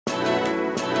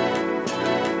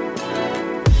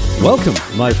Welcome,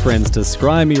 my friends, to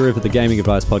Scry Me River, the gaming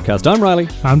advice podcast. I'm Riley.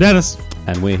 I'm Dennis.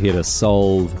 And we're here to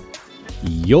solve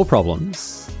your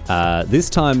problems. This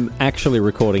time, actually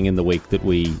recording in the week that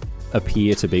we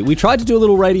appear to be. We tried to do a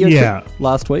little radio trip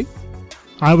last week.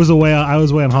 I was away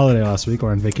on holiday last week,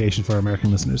 or on vacation for our American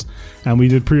listeners, and we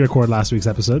did pre-record last week's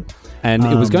episode. And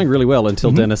it was going really well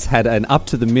until Dennis had an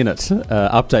up-to-the-minute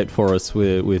update for us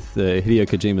with Hideo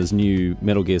Kojima's new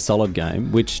Metal Gear Solid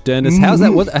game, which, Dennis, how's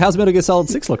Metal Gear Solid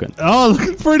 6 looking? Oh,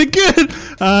 looking pretty good.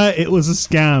 It was a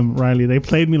scam, Riley. They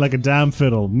played me like a damn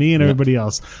fiddle, me and everybody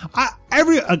else.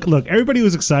 Everybody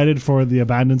was excited for the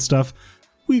abandoned stuff.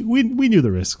 We knew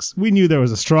the risks. We knew there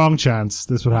was a strong chance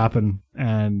this would happen,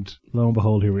 and lo and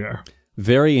behold, here we are.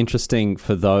 Very interesting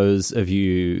for those of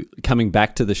you coming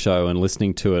back to the show and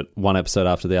listening to it one episode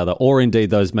after the other, or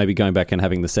indeed those maybe going back and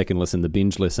having the second listen, the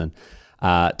binge listen,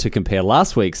 to compare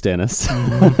last week's Dennis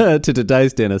to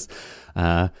today's Dennis.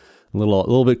 A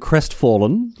little bit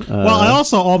crestfallen. Well, I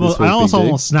also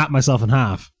almost snapped myself in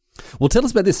half. Well, tell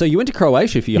us about this. So you went to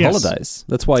Croatia for your holidays.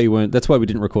 That's why we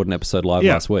didn't record an episode live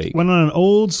last week. Went on an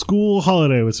old school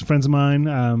holiday with some friends of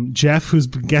mine. Jeff, who's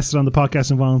been guested on the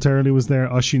podcast involuntarily, was there.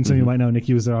 Oshin, some of you might know.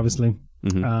 Nikki was there, obviously.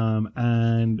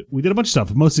 And we did a bunch of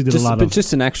stuff. Mostly did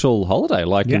just an actual holiday,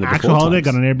 like in the actual holiday.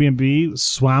 times. Got an Airbnb,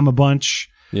 swam a bunch.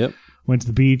 Yep. Went to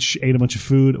the beach, ate a bunch of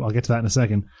food. I'll get to that in a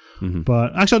second.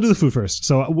 But actually, I'll do the food first.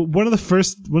 So one of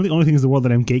the only things in the world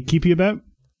that I'm gatekeepy about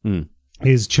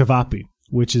is cevapi,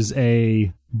 which is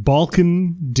a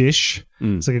Balkan dish.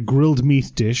 It's like a grilled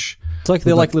meat dish. It's like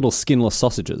they're like little skinless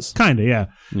sausages. Kind of, yeah.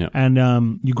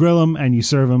 And you grill them and you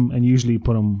serve them and usually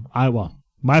put them...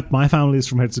 My family is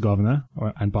from Herzegovina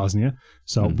and Bosnia,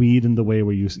 so we eat in the way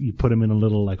where you put them in a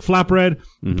little like flatbread,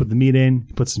 you put the meat in,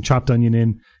 you put some chopped onion in,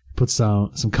 you put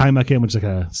some kaimak in, which is like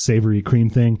a savory cream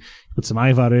thing, you put some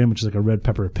ajvar in, which is like a red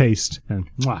pepper paste, and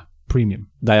premium.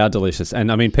 They are delicious. And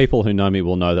I mean, people who know me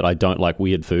will know that I don't like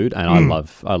weird food, and I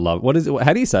love, what is it?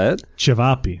 How do you say it?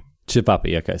 Cevapi.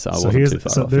 Cevapi, okay, so I wasn't too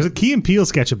far off. There's a Key and Peele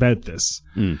sketch about this,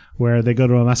 where they go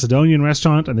to a Macedonian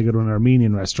restaurant and they go to an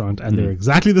Armenian restaurant, and they're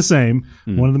exactly the same.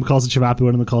 One of them calls it cevapi,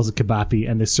 one of them calls it kebapi,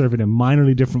 and they serve it in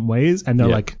minorly different ways, and they're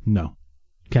like, no,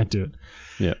 can't do it.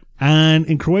 Yeah. And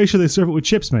in Croatia, they serve it with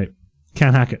chips, mate.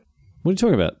 Can't hack it. What are you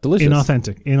talking about? Delicious.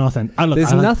 Inauthentic.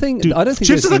 There's nothing... Dude, I don't think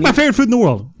chips is like my favorite food in the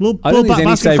world. I don't think there's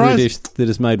any savoury dish that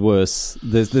is made worse.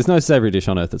 There's no savoury dish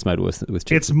on earth that's made worse with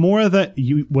chips. It's more that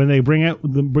when they bring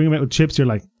them out with chips, you're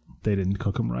like, they didn't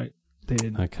cook them right. They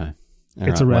didn't. Okay.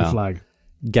 It's a red flag.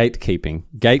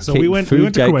 Gatekeeping. So we went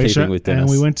to Croatia, and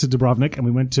we went to Dubrovnik, and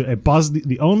we went to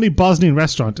the only Bosnian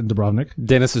restaurant in Dubrovnik.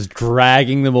 Dennis was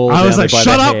dragging them all I down was like, by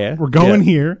shut the up, hair. we're going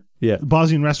here. Yeah. The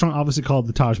Bosnian restaurant, obviously called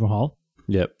the Taj Mahal.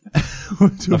 Yep.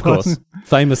 Of course.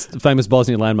 Famous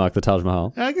Bosnian landmark, the Taj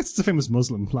Mahal. I guess it's a famous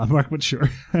Muslim landmark, but sure.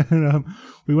 And,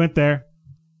 we went there.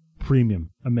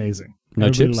 Premium. Amazing. No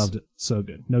Everybody chips? loved it. So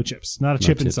good. No chips. Not a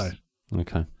chip chips. inside.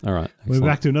 Okay. All right. We went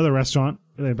back to another restaurant,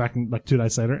 back in like 2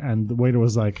 nights later, and the waiter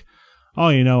was like,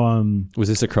 was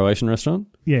this a Croatian restaurant?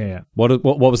 Yeah. What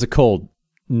was it called?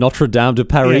 Notre Dame de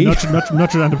Paris? Yeah,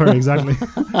 Notre Dame de Paris, exactly.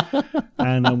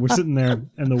 And we're sitting there,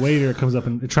 and the waiter comes up,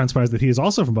 and it transpires that he is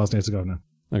also from Bosnia-Herzegovina.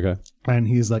 Okay. And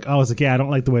he's like, I was like, yeah, I don't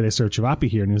like the way they serve cevapi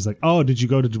here. And he was like, oh, did you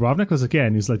go to Dubrovnik? I was like, yeah.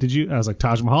 And he was like, did you? I was like,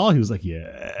 Taj Mahal? He was like,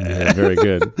 yeah. Yeah, very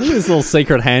good. This little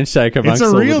secret handshake amongst it's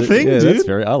a real thing, dude. That's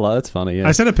that's funny, yeah.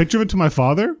 I sent a picture of it to my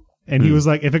father, and he was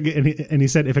like, he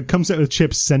said, if it comes out with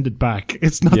chips, send it back.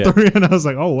 It's not the real. And I was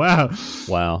like, oh, wow.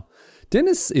 Wow.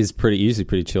 Dennis is usually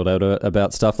pretty chilled out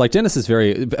about stuff. Like, Dennis is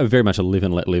very much a live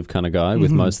and let live kind of guy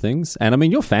with most things. And I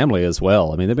mean, your family as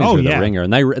well. I mean, they've been through the ringer,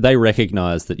 and they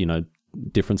recognize that,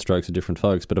 different strokes for different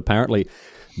folks. But apparently,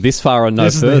 this far and no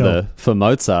further for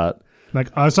Mozart. Like,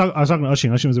 I was talking to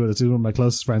Oshin. Oshin was with us. He was one of my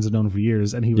closest friends. I've known him for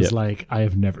years. And he was like, I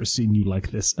have never seen you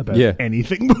like this about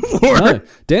anything before. No,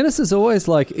 Dennis is always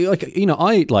like,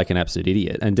 I eat like an absolute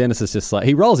idiot. And Dennis is just like,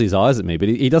 he rolls his eyes at me, but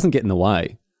he doesn't get in the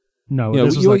way. No,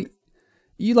 this was like...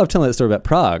 You love telling that story about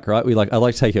Prague, right? I'd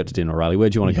like to take you out to dinner, Riley. Where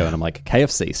do you want to go? And I'm like,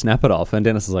 KFC, snap it off. And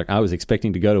Dennis is like, I was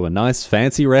expecting to go to a nice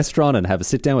fancy restaurant and have a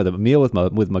sit down with a meal with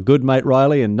my good mate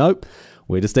Riley, and nope,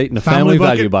 we're just eating a family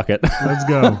value bucket. Let's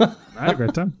go. I had a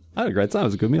great time. It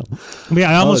was a good meal.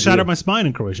 Yeah, I almost shattered my spine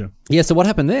in Croatia. Yeah, so what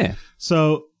happened there?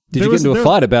 So did you get into a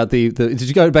fight about did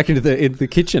you go back into the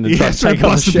kitchen and try to take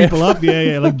on the chef? People up?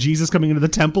 Yeah, like Jesus coming into the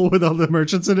temple with all the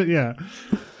merchants in it. Yeah.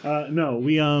 No,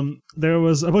 we there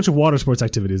was a bunch of water sports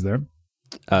activities there.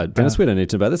 Dennis, we don't need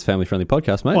to know about this family-friendly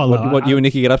podcast, mate. Well, what you and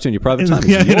Nikki get up to in your private time?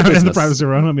 Yeah, in the privacy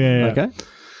of our home. Yeah. Okay.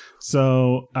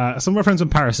 So some of our friends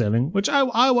went parasailing, which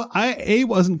I A,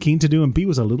 wasn't keen to do, and B,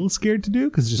 was a little scared to do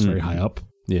because it's just very high up.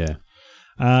 Yeah.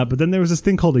 But then there was this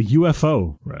thing called a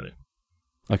UFO, right?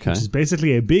 Okay. Which is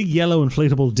basically a big yellow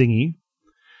inflatable dinghy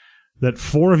that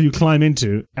 4 of you climb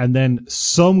into, and then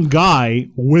some guy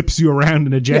whips you around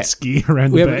in a jet ski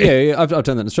around the bay. Yeah, I've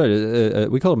done that in Australia.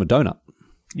 We call them a donut.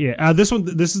 Yeah, this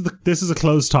is a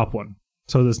closed top one.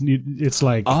 So it's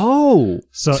like so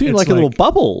it's like a little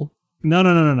bubble.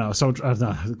 No. So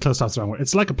no, closed top's the wrong word.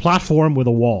 It's like a platform with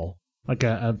a wall, like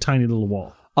a tiny little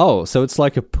wall. Oh, so it's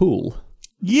like a pool.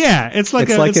 Yeah, it's like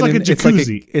a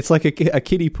jacuzzi. It's like a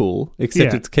kiddie pool,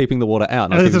 except it's keeping the water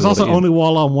out. And there's also only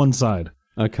wall on one side.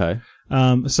 Okay.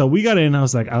 So we got in. I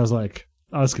was like, oh,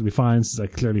 this could be fine. This is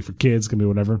like clearly for kids. Gonna be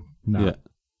whatever. No. Yeah.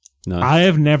 No. I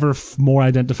have never more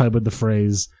identified with the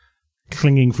phrase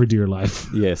clinging for dear life.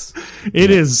 Yes.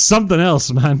 It is something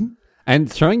else, man.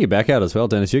 And throwing your back out as well,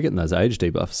 Dennis. You're getting those age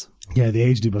debuffs. Yeah, the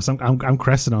age debuffs. I'm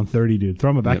cresting on 30, dude.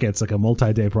 Throwing my back out, it's like a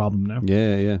multi-day problem now.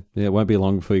 Yeah. It won't be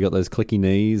long before you got those clicky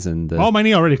knees and. My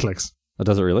knee already clicks. Oh,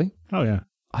 does it really? Oh yeah.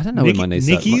 I don't know when my knees.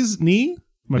 Nikki's knee.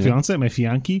 My fiance, my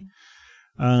fiancée.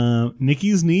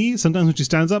 Nikki's knee, sometimes when she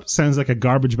stands up, sounds like a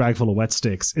garbage bag full of wet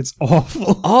sticks. It's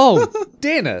awful. Oh,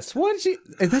 Dennis, why did you...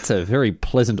 That's a very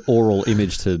pleasant oral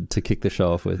image to kick the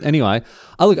show off with. Anyway,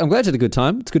 look, I'm glad you had a good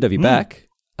time. It's good to have you back.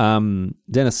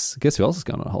 Dennis, guess who else is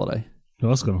going on holiday? Who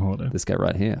else is going on holiday? This guy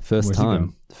right here. First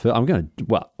time. I'm going to...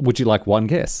 Well, would you like one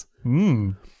guess?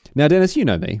 Now, Dennis, you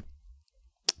know me.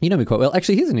 You know me quite well.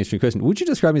 Actually, here's an interesting question. Would you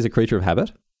describe me as a creature of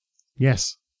habit?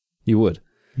 Yes. You would?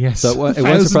 Yes. So it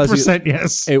won't surprise you.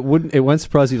 Yes. It won't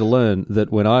surprise you to learn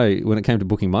that when it came to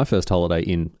booking my first holiday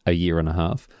in a year and a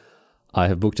half, I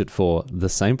have booked it for the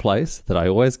same place that I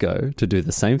always go to do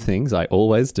the same things I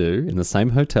always do in the same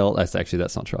hotel. That's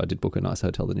not true. I did book a nice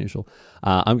hotel than usual.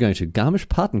 I'm going to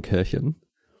Garmisch-Partenkirchen,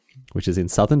 which is in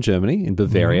southern Germany, in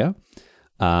Bavaria.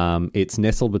 It's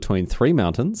nestled between 3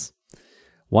 mountains,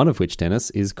 one of which, Dennis,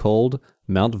 is called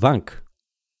Mount Wank.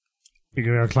 You're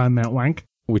going to climb Mount Wank?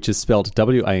 Which is spelled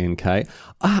W-A-N-K.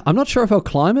 I'm not sure if I'll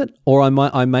climb it, or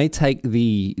I may take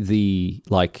the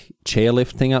like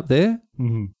chairlift thing up there,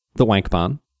 the Wank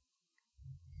Barn.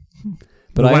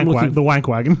 But the Wank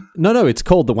Wagon. No, it's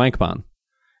called the Wank Barn.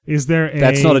 Is there a?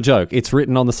 That's not a joke. It's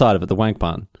written on the side of it, the Wank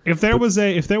Barn. If there was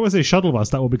a shuttle bus,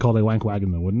 that would be called a Wank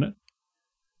Wagon, though, wouldn't it?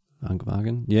 Wank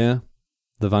Wagon, yeah.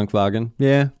 The Wank Wagon,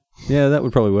 yeah, that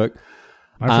would probably work.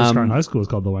 My first car in high school was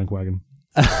called the Wank Wagon.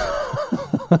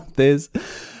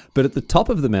 But at the top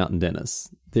of the mountain,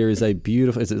 Dennis, there is a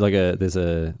beautiful. There's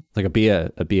a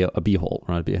beer hall,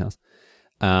 right? A beer house.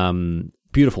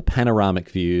 Beautiful panoramic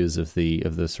views of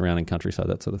the surrounding countryside,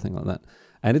 that sort of thing like that.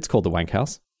 And it's called the Wank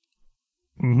House.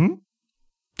 Mm-hmm.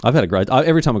 I've had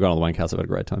every time I've gone to the Wank House, I've had a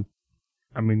great time.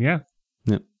 I mean, yeah.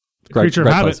 Creature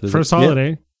of habit, first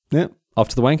holiday. Yeah. Off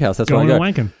to the Wank House. That's where I go.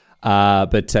 Wanking. I'm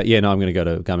going to go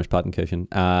to Garmisch-Partenkirchen,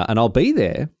 and I'll be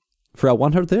there for our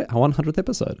 100th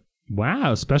episode.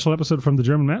 Wow, special episode from the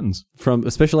German mountains. From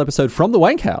a special episode from the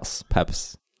Wank House,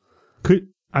 perhaps.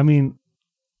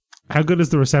 How good is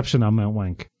the reception on Mount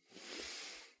Wank?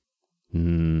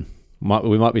 We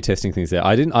might be testing things there.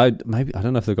 I don't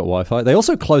know if they've got Wi-Fi. They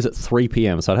also close at 3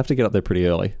 p.m, so I'd have to get up there pretty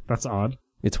early. That's odd.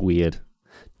 It's weird.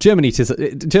 Germany, tis a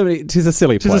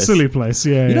silly place. It's a silly place,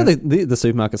 yeah. You know the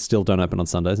supermarkets still don't open on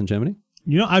Sundays in Germany?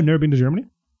 You know, I've never been to Germany.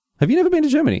 Have you never been to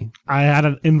Germany? I had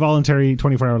an involuntary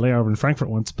 24-hour layover in Frankfurt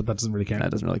once, but that doesn't really count. That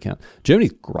doesn't really count.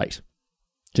 Germany's great.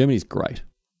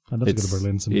 I'd love to go to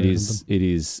Berlin someday. It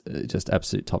is just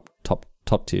absolute top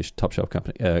tier, top shelf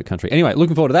country. Anyway,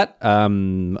 looking forward to that. I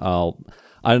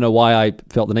don't know why I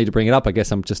felt the need to bring it up. I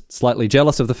guess I'm just slightly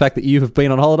jealous of the fact that you have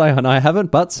been on holiday and I haven't,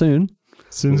 but soon.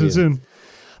 Soon.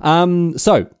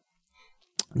 So,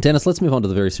 Dennis, let's move on to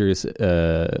the very serious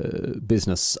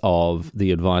business of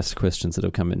the advice questions that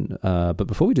have come in. But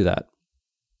before we do that,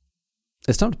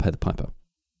 it's time to pay the piper.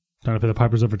 Time to pay the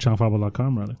pipers over at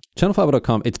channelfireball.com, rather.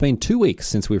 Channelfireball.com. It's been 2 weeks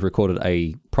since we've recorded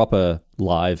a proper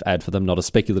live ad for them, not a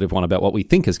speculative one about what we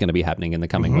think is going to be happening in the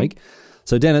coming week.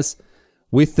 So, Dennis,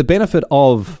 with the benefit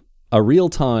of a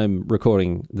real-time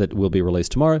recording that will be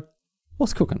released tomorrow,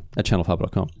 what's cooking at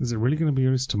channelfireball.com? Is it really going to be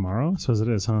released tomorrow? I suppose it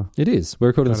is, huh? It is. We're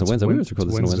recording this on Wednesday. We always record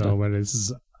this on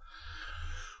Wednesday.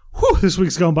 This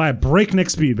week's going by at breakneck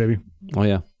speed, baby. Oh,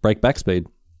 yeah. Breakback speed.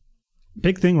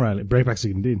 Big thing, Riley. Breakback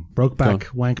speed, indeed.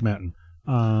 Brokeback Wank Mountain.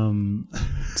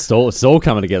 It's all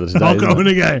coming together today. All coming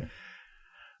together.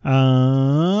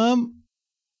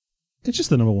 It's just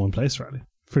the number one place, Riley.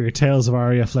 For your Tales of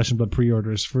Aria Flesh and Blood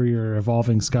pre-orders, for your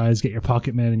Evolving Skies, get your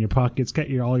Pocket Men in your pockets, get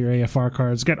all your AFR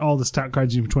cards, get all the stat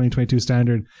cards you have 2022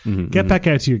 standard. Get back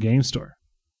out to your game store.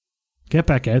 Get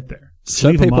back out there.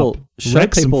 Show people,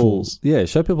 fools. Yeah,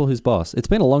 show people who's boss. It's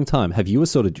been a long time. Have you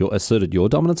asserted your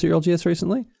dominance at your LGS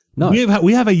recently? No.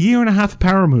 We have a year and a half of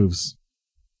power moves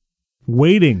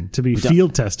waiting to be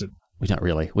field tested. We don't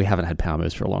really. We haven't had power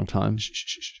moves for a long time.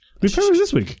 We have power moves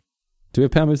this week. Do we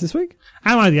have power moves this week?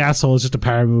 Am I the asshole? It's just a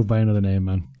power move by another name,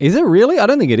 man. Is it really? I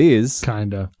don't think it is.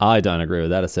 Kinda. I don't agree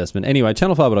with that assessment. Anyway,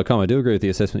 channelfiber.com, I do agree with the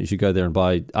assessment. You should go there and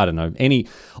buy, I don't know,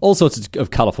 all sorts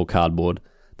of colourful cardboard.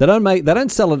 They don't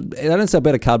sell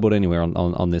better cardboard anywhere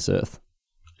on this earth.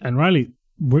 And Riley,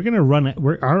 we're going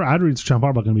to our ad reads for Channel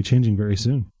Fiber are going to be changing very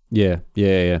soon. Yeah.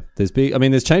 There's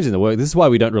changes in the work. This is why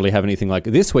we don't really have anything like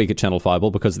this week at Channel Fiber,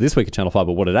 because this week at Channel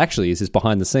Fiber, what it actually is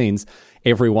behind the scenes,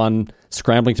 everyone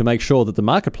scrambling to make sure that the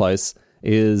marketplace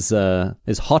is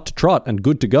hot to trot and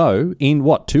good to go in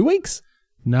 2 weeks?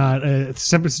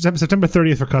 September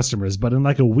 30th for customers, but in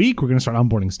like a week we're going to start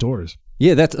onboarding stores.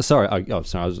 Yeah, that's sorry. I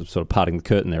was sort of parting the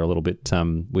curtain there a little bit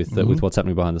with what's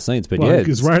happening behind the scenes. But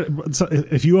because so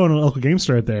if you own a local game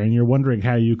store out there and you're wondering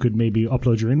how you could maybe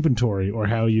upload your inventory or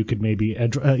how you could maybe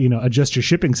adjust your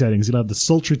shipping settings, you'll have the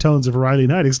sultry tones of Riley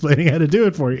Knight explaining how to do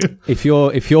it for you. If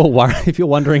you're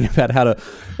wondering about how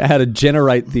to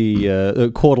generate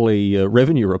the quarterly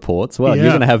revenue reports, you're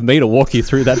going to have me to walk you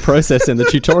through that process in the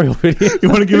tutorial video. You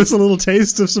want to give us a little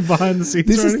taste of some behind the scenes?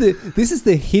 This is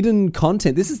the hidden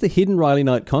content. This is the hidden Riley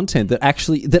Knight content that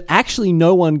actually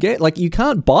no one get. Like, you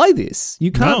can't buy this.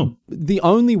 You can't. No. The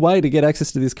only way to get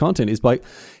access to this content is by,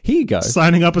 here you go,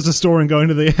 signing up as a store and going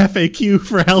to the FAQ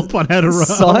for help on how to run.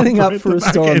 Signing up for a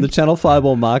store on the Channel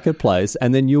Fireball marketplace,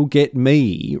 and then you'll get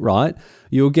me, right?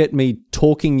 You'll get me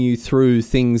talking you through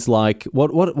things like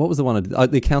what was the one?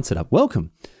 The account setup.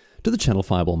 Welcome to the Channel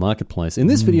Fireball marketplace. In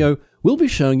this video, we'll be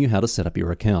showing you how to set up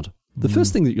your account. The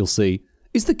first thing that you'll see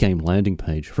is the game landing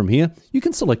page. From here, you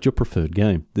can select your preferred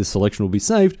game. This selection will be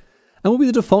saved and will be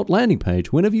the default landing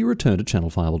page whenever you return to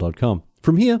channelfireball.com.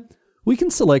 From here, we can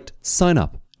select sign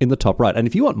up in the top right. And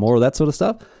if you want more of that sort of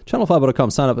stuff, channelfireball.com,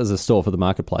 sign up as a store for the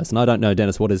marketplace. And I don't know,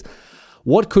 Dennis, what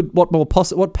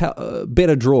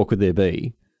better draw could there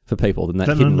be for people than that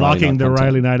hidden unlocking the content?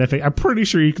 Riley Knight FAQ. I'm pretty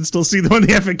sure you can still see them on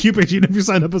the FAQ page even if you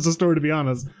sign up as a store, to be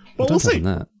honest. But we'll see.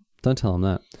 Don't tell them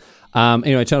that.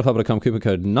 Anyway, channelfiber.com, coupon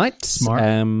code NIGHT.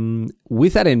 Smart.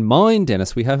 With that in mind,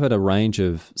 Dennis, we have had a range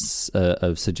of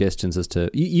suggestions as to...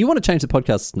 You want to change the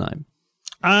podcast's name?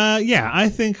 Yeah, I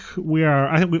think we've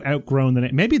outgrown the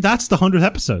name. Maybe that's the 100th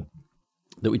episode.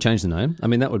 That we change the name? I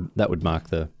mean, that would mark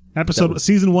the...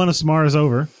 Season 1 of SMAR is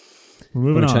over. We're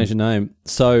moving on. Change the name.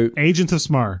 So... Agents of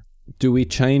SMAR. Do we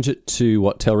change it to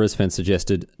what Telresfen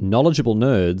suggested? Knowledgeable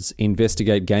nerds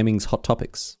investigate gaming's hot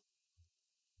topics.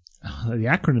 The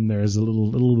acronym there is a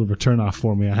little bit of a turn-off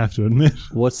for me, I have to admit.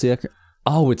 What's the acronym?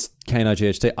 Oh, it's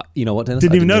KNIGHT. You know what, Dennis?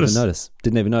 Didn't even notice.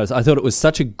 Didn't even notice. I thought it was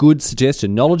such a good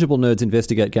suggestion. Knowledgeable nerds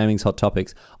investigate gaming's hot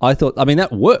topics. That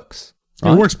works.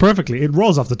 Right? It works perfectly. It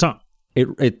rolls off the tongue.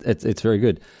 It's very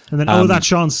good. And then, that's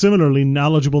Sean. Similarly,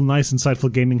 knowledgeable, nice,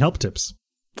 insightful gaming help tips.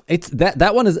 It's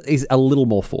that one is a little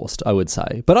more forced, I would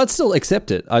say, but I'd still accept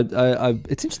it.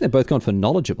 It's interesting they're both gone for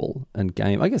knowledgeable and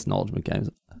game. I guess knowledgeable games.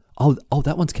 Oh,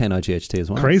 that one's KNIGHT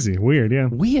as well. Crazy, weird, yeah.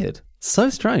 Weird,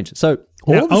 so strange. So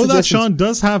that Sean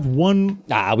does have one.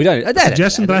 We don't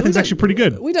suggestion that I think is actually pretty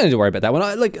good. We don't need to worry about that one.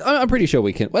 I'm pretty sure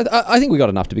we can. I think we got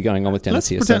enough to be going on with Dennis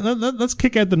here. Let's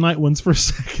kick out the night ones for a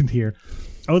second here.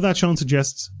 That Sean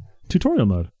suggests tutorial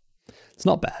mode. It's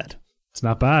not bad. It's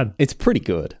not bad. It's pretty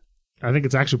good. I think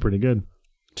it's actually pretty good.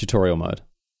 Tutorial mode.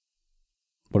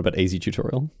 What about easy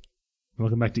tutorial?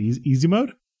 Welcome back to easy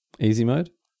mode. Easy mode.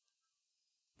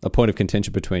 A point of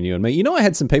contention between you and me. I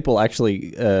had some people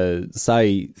actually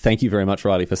say thank you very much,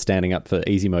 Riley, for standing up for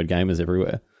easy mode gamers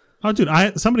everywhere. Oh, dude,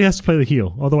 somebody has to play the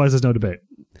heel. Otherwise, there's no debate.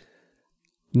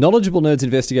 Knowledgeable nerds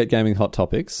investigate gaming hot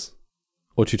topics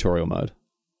or tutorial mode.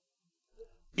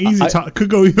 Could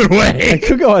go either way. It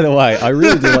could go either way. I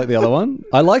really do like the other one.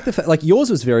 I like the fact,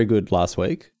 yours was very good last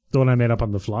week. The one I made up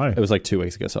on the fly. It was 2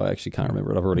 weeks ago, so I actually can't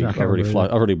remember it. I've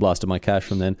already blasted my cache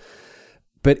from then.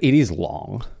 But it is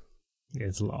long.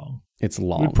 It's long.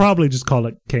 We'd probably just call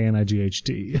it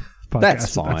KNIGHT.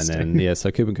 That's fine then. Yeah,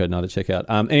 so coupon code NIGHT to check out.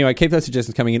 Anyway, keep those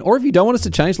suggestions coming in. Or if you don't want us to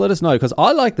change, let us know, because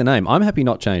I like the name. I'm happy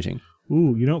not changing.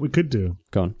 Ooh, you know what we could do?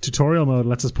 Go on. Tutorial mode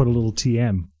lets us put a little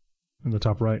TM in the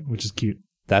top right, which is cute.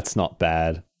 That's not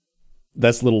bad.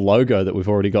 That's a little logo that we've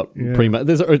already got pretty much.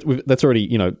 That's already,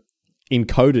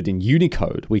 encoded in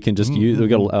Unicode. We can just use. We've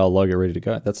got our logo ready to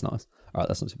go. That's nice. All right,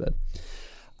 that's not too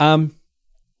bad.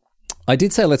 I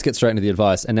did say let's get straight into the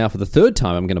advice, and now for the third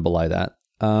time, I'm going to belay that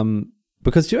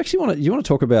because do you actually want to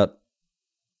talk about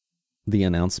the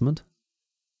announcement,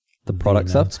 the product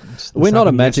stuff? We're not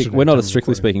a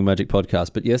strictly speaking magic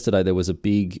podcast, but yesterday there was a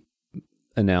big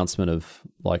announcement of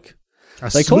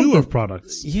They slew of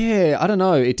products. Yeah, I don't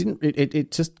know. It didn't.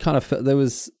 It just kind of there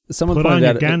was someone put on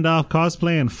pointed your out Gandalf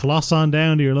cosplay and floss on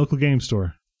down to your local game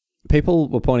store. People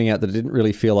were pointing out that it didn't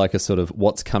really feel like a sort of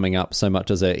what's coming up so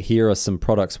much as a here are some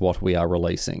products what we are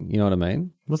releasing. You know what I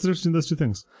mean? What's the difference between those two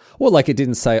things? Well, like it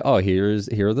didn't say, oh, here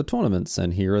are the tournaments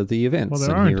and here are the events. Well,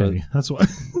 there aren't any. That's why.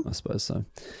 I suppose so.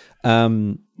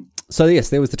 So yes,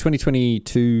 there was the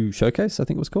 2022 showcase, I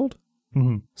think it was called.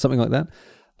 Mm-hmm. Something like that.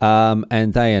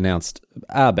 And they announced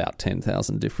about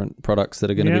 10,000 different products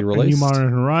that are going to be released. A new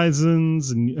Modern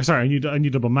Horizons, a new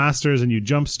Double Masters, a new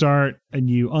Jumpstart, a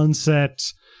new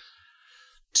Unset,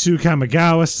 2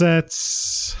 Kamigawa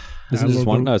sets. Isn't it just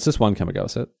one? No, it's just one Kamigawa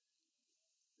set.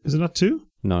 Is it not 2?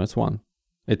 No, it's one.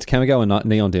 It's Kamigawa and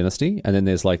Neon Dynasty, and then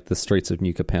there's like the Streets of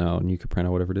New Capenna or New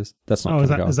Capenna, whatever it is. That's not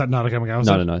Kamigawa. Is that not a Kamigawa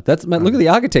set? No. That's look at the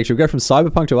architecture. We go from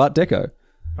cyberpunk to Art Deco.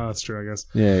 Oh, that's true, I guess.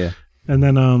 Yeah. And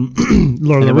then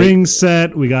Lord of the Rings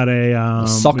set. We got a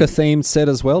soccer-themed set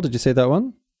as well. Did you see that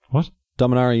one? What?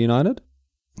 Dominaria United?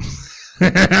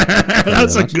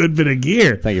 That's a good bit of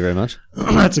gear. Thank you very much.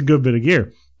 That's a good bit of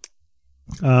gear.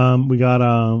 We got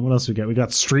what else we got? We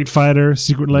got Street Fighter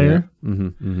Secret Lair. Yeah.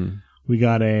 Mm-hmm. We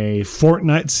got a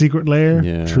Fortnite Secret Lair.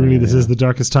 Yeah, Truly, this is the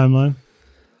darkest timeline.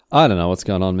 I don't know what's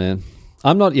going on, man.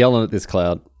 I'm not yelling at this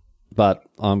cloud, but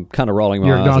I'm kind of rolling my eyes.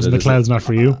 You're acknowledging the cloud's not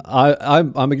for you?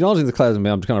 I'm acknowledging the clouds, and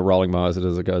I'm just kind of rolling my eyes at it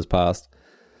as it goes past.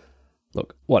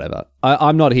 Look, whatever.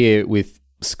 I'm not here with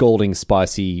scalding,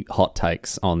 spicy hot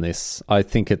takes on this. I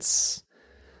think it's...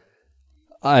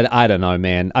 I don't know,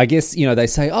 man. I guess, they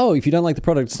say, oh, if you don't like the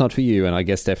product, it's not for you. And I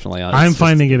guess definitely... I'm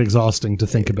finding it exhausting to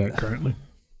think about currently.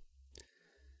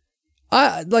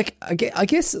 I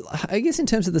guess in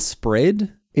terms of the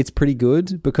spread, it's pretty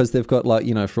good because they've got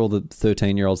for all the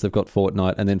 13-year-olds, they've got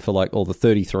Fortnite, and then for like all the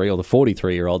 33 or the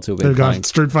 43-year-olds who've been playing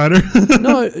Street Fighter.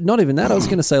 No, not even that. I was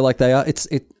going to say they are.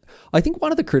 I think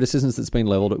one of the criticisms that's been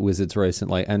leveled at Wizards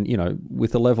recently, and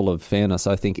with a level of fairness,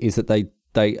 I think, is that they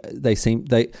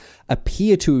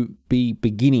appear to be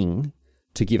beginning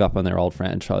to give up on their old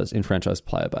franchise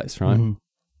player base, right? Mm-hmm.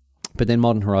 But then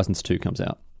Modern Horizons 2 comes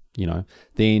out,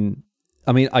 then.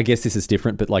 I mean, I guess this is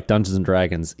different, but like Dungeons and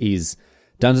Dragons is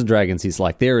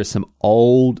like there is some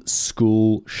old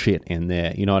school shit in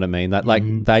there. You know what I mean? That like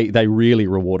they really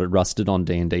rewarded rusted on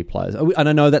D&D players. And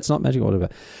I know that's not Magic or whatever,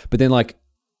 but then like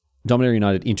Dominaria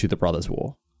United into the Brothers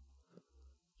War.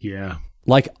 Yeah.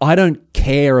 Like I don't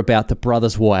care about the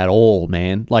Brothers War at all,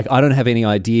 man. Like I don't have any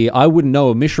idea. I wouldn't know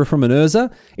a Mishra from an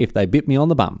Urza if they bit me on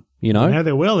the bum. Yeah,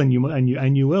 they will, and you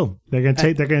will. They're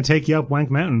gonna take you up Wank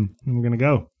Mountain, and we're gonna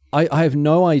go. I have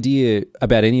no idea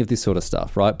about any of this sort of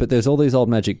stuff, right? But there's all these old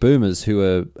Magic boomers who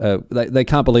are they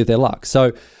can't believe their luck.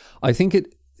 So I think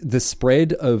the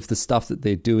spread of the stuff that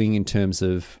they're doing in terms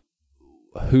of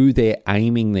who they're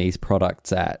aiming these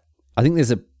products at, I think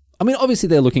obviously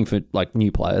they're looking for like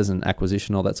new players and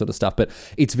acquisition, all that sort of stuff. But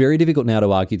it's very difficult now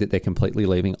to argue that they're completely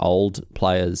leaving old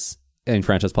players and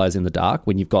franchise players in the dark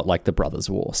when you've got like the Brothers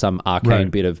War, some arcane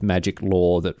bit of Magic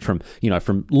lore that from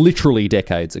literally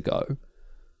decades ago.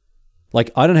 Like,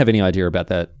 I don't have any idea about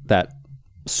that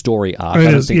story arc.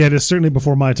 It is certainly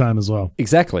before my time as well.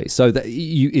 Exactly. So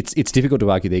it's difficult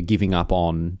to argue they're giving up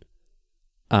on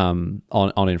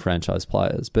enfranchised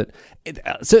players. But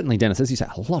certainly, Dennis, as you say,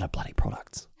 a lot of bloody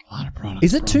products. A lot of products.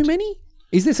 Is it too many?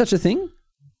 Is there such a thing?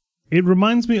 It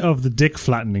reminds me of the dick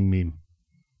flattening meme.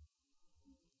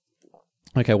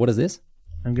 Okay, what is this?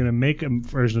 I'm going to make a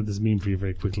version of this meme for you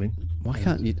very quickly. Why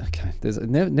can't you? Okay, there's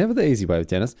never the easy way with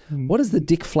Dennis. What is the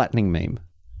dick flattening meme?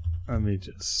 Let me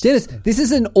just... Dennis, this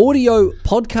is an audio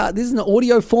podcast. This is an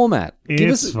audio format.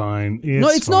 It's fine.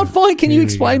 It's not fine. Can you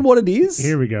explain what it is?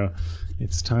 Here we go.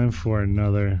 It's time for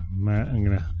another... I'm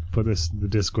going to put this in the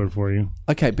Discord for you.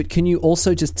 Okay, but can you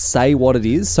also just say what it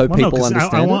is so people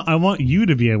understand I want you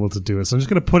to be able to do it. So I'm just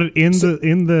going to put it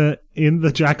in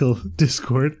the Jackal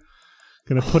Discord.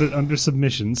 Going to put it under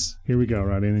submissions. Here we go,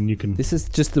 right? And then you can... This is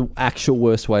just the actual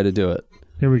worst way to do it.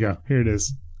 Here we go. Here it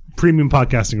is. Premium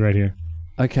podcasting right here.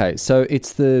 Okay, so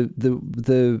it's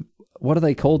the what are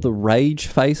they called? The Rage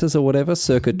Faces or whatever,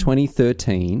 circa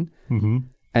 2013. Mm-hmm.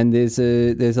 And there's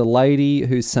a lady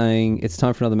who's saying it's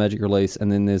time for another Magic release,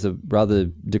 and then there's a rather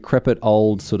decrepit,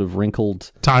 old, sort of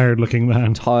wrinkled... Tired-looking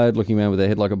man with a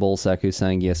head like a ball sack who's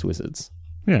saying, yes, wizards.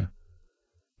 Yeah.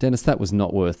 Dennis, that was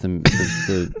not worth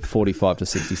the 45 to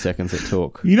 60 seconds it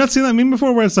took. You not seen that meme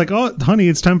before where it's like, oh, honey,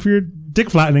 it's time for your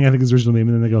dick flattening, I think is the original meme.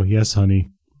 And then they go, yes,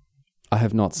 honey. I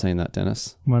have not seen that,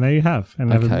 Dennis. Well, now you have. And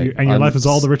your life is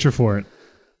all the richer for it.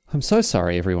 I'm so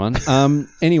sorry, everyone.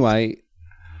 Anyway,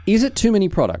 is it too many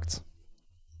products?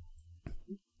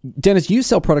 Dennis, you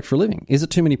sell product for a living. Is it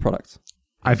too many products?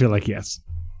 I feel like yes.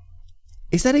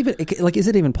 Is that even like? Is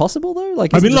it even possible though?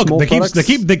 Like, I mean, look,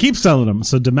 they keep selling them,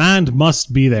 so demand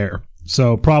must be there.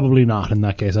 So probably not in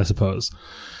that case, I suppose.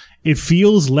 It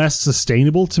feels less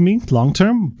sustainable to me long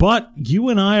term, but you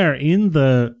and I are in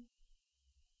the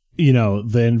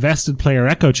invested player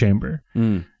echo chamber,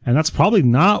 and that's probably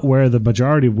not where the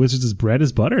majority of Wizards' bread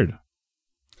is buttered.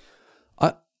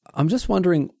 I'm just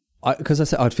wondering. Because I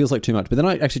said it feels like too much, but then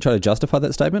I actually try to justify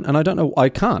that statement, and I don't know. I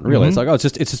can't really. It's like, it's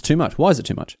just too much. Why is it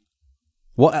too much?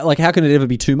 What, like, how can it ever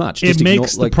be too much? It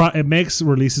makes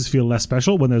releases feel less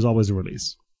special when there's always a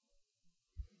release.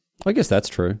 I guess that's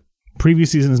true. Previous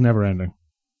season is never ending.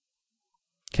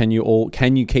 Can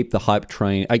you keep the hype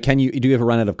train? Do you ever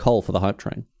run out of coal for the hype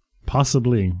train?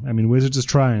 Possibly. I mean, Wizards is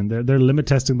trying. They're limit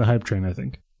testing the hype train, I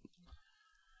think.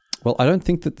 Well, I don't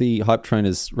think that the hype train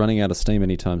is running out of steam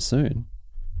anytime soon.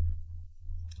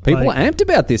 People are amped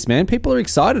about this, man. People are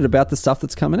excited about the stuff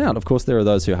that's coming out. Of course, there are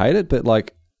those who hate it, but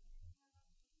like,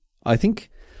 I think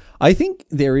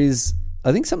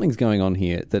something's going on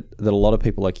here that a lot of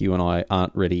people like you and I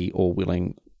aren't ready or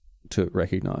willing to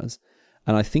recognize.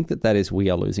 And I think that is we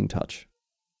are losing touch.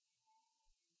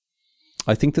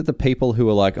 I think that the people who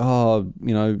are like,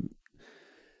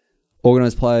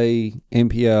 organized play,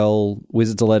 MPL,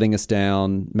 Wizards are letting us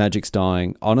down, Magic's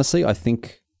dying. Honestly, I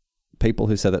think people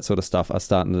who say that sort of stuff are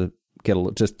starting to get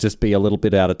just be a little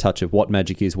bit out of touch of what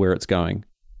Magic is, where it's going.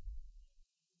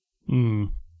 You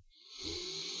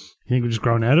think we're just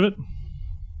growing out of it?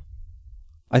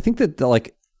 I think that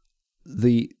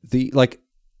the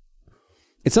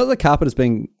it's not that the carpet is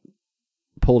being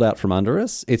pulled out from under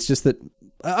us. It's just that,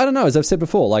 I don't know, as I've said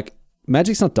before, like,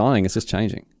 Magic's not dying, it's just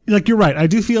changing. Like, you're right. I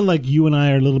do feel like you and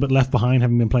I are a little bit left behind,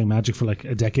 having been playing Magic for like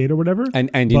a decade or whatever. And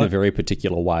in a very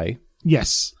particular way.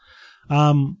 Yes.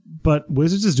 But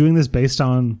Wizards is doing this based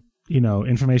on,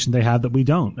 information they have that we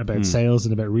don't, about sales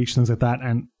and about reach, things like that.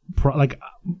 And like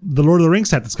the Lord of the Rings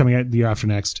set that's coming out the year after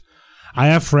next. I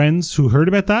have friends who heard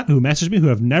about that, who messaged me, who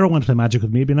have never wanted to play Magic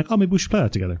with me, being like, oh, maybe we should play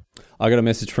that together. I got a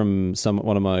message from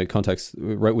one of my contacts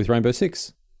with Rainbow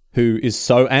Six, who is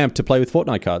so amped to play with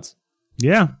Fortnite cards.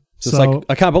 Yeah. So it's like,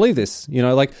 I can't believe this.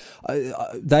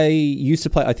 They used to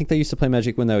play, I think they used to play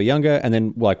Magic when they were younger. And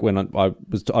then like when I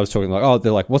was talking like,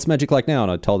 they're like, what's Magic like now?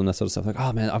 And I told them that sort of stuff. Like,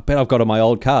 oh man, I bet I've got all my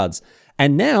old cards.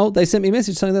 And now they sent me a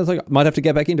message saying that I was like, I might have to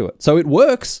get back into it. So it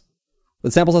works.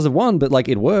 The sample size of 1, but like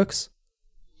it works.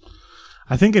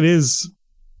 I think it is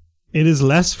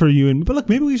less for you. But look,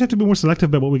 maybe we just have to be more selective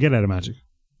about what we get out of Magic.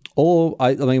 Or,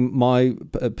 I mean, my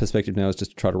perspective now is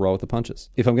just to try to roll with the punches.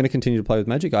 If I'm going to continue to play with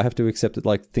Magic, I have to accept that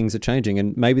like things are changing,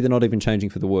 and maybe they're not even changing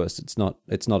for the worst. It's not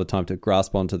a time to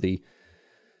grasp onto the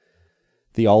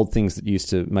old things that used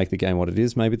to make the game what it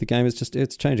is. Maybe the game is just,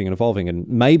 it's changing and evolving, and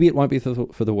maybe it won't be for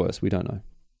the worst. We don't know.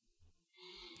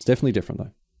 It's definitely different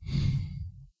though.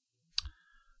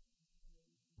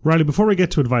 Riley, before we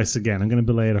get to advice again, I'm going to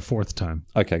belay it a fourth time.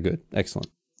 Okay, good. Excellent.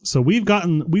 So we've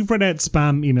read out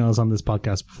spam emails on this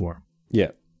podcast before. Yeah.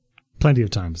 Plenty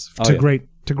of times. To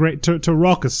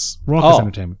raucous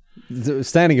entertainment.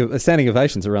 Standing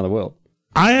ovations around the world.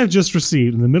 I have just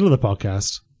received in the middle of the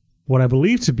podcast what I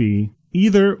believe to be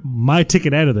either my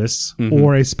ticket out of this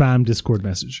or a spam Discord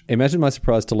message. Imagine my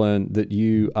surprise to learn that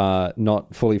you are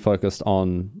not fully focused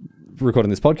on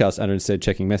recording this podcast and are instead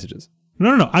checking messages.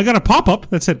 No. I got a pop-up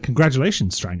that said,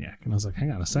 congratulations, Straniak. And I was like,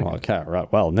 hang on a second. Okay,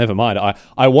 right. Well, never mind.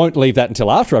 I won't leave that until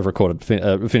after I've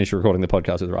finished recording the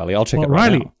podcast with Riley. I'll check it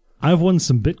right now. I've won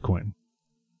some Bitcoin.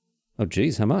 Oh,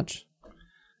 geez. How much?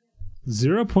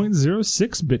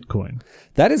 0.06 Bitcoin.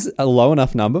 That is a low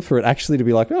enough number for it actually to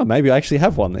be like, oh, maybe I actually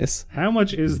have won this. How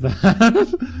much is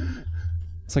that?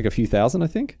 It's like a few thousand, I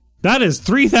think. That is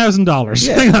 $3,000.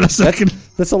 Yeah, hang on a second.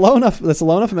 That's a low enough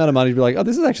amount of money to be like, oh,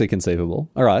 this is actually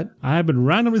conceivable. All right. I have been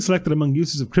randomly selected among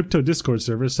users of crypto Discord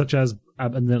servers, such as,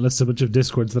 and then lists a bunch of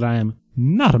Discords that I am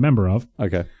not a member of.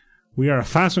 Okay. We are a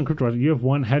fast one crypto. You have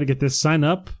won. How to get this? Sign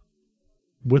up.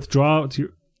 Withdraw to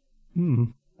your.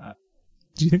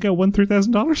 Do you think I won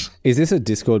 $3,000? Is this a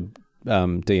Discord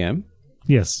DM?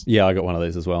 Yes. Yeah, I got one of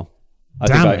these as well.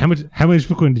 Damn it! How much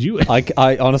Bitcoin did you?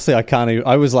 I honestly I can't even.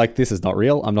 I was like, this is not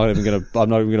real. I'm not even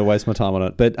gonna waste my time on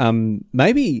it. But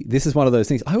maybe this is one of those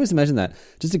things. I always imagine that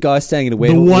just a guy standing in a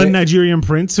warehouse. Nigerian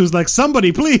prince who's like,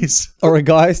 somebody please, or a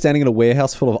guy standing in a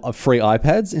warehouse full of free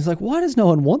iPads. He's like, why does no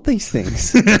one want these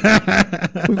things? We've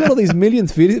got all these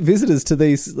millions of visitors to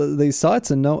these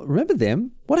sites, and no. Remember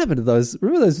them? What happened to those?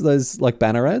 Remember those like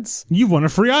banner ads? You've won a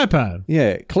free iPad.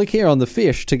 Yeah, click here on the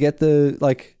fish to get the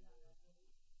like.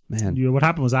 Man, what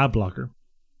happened was ad blocker.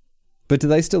 But do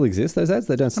they still exist? Those ads?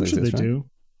 They don't still exist. I'm sure they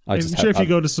right? do. I'm sure if you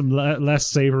go to some less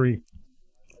savory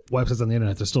websites on the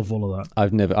internet. They're still full of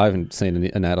that. I haven't seen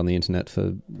an ad on the internet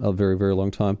for a very, very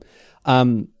long time.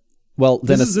 Well,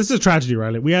 this is a tragedy,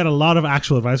 Riley. We had a lot of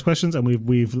actual advice questions, and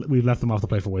we've left them off the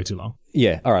plate for way too long.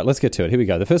 Yeah. All right. Let's get to it. Here we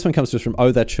go. The first one comes to us from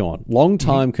Oh That Sean,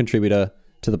 long-time contributor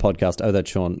to the podcast. Oh That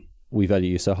Sean, we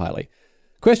value you so highly.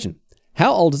 Question: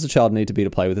 how old does a child need to be to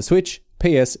play with a Switch?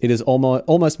 P.S. It is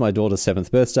almost my daughter's 7th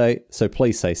birthday, so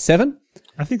please say 7.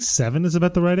 I think 7 is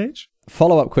about the right age.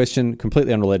 Follow-up question,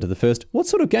 completely unrelated to the first. What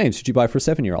sort of games should you buy for a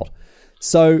 7-year-old?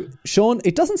 So, Sean,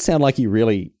 it doesn't sound like you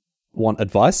really want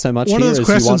advice so much. One of those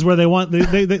questions where they want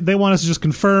us to just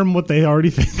confirm what they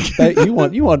already think. you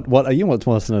want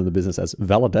us to know the business as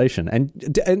validation.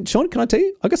 And Sean, can I tell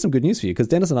you? I got some good news for you because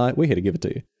Dennis and we're here to give it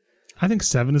to you. I think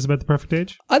 7 is about the perfect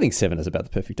age. I think 7 is about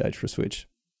the perfect age for a Switch.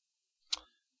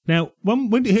 Now,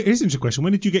 here's an interesting question.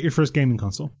 When did you get your first gaming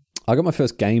console? I got my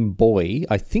first Game Boy,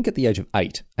 I think, at the age of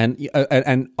 8.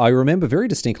 And I remember very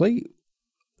distinctly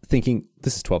thinking,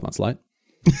 this is 12 months late.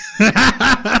 Did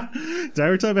I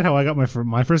ever tell you about how I got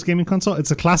my first gaming console?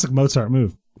 It's a classic Mozart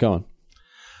move. Go on.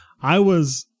 I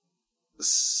was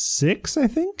 6, I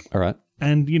think. All right.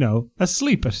 And,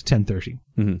 asleep at 10:30.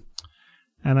 Mm-hmm.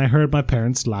 And I heard my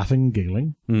parents laughing and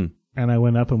giggling. Mm. And I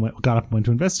got up and went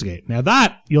to investigate. Now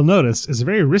that, you'll notice, is a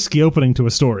very risky opening to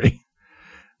a story.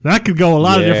 That could go a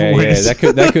lot of different ways.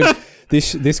 Yeah,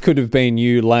 this could have been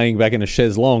you laying back in a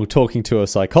chaise longue talking to a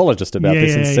psychologist about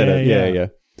this instead of... Yeah.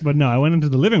 But no, I went into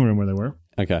the living room where they were.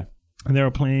 Okay. And they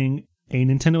were playing a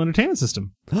Nintendo Entertainment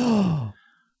System. They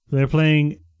were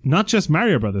playing not just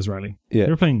Mario Brothers, Riley. Yeah.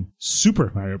 They were playing Super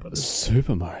Mario Brothers.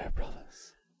 Super Mario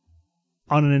Brothers.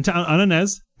 On a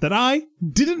NES that I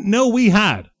didn't know we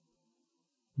had.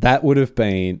 That would have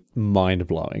been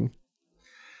mind-blowing.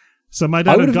 So my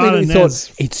dad had got a NES.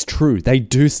 Thought, it's true. They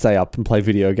do stay up and play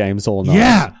video games all night.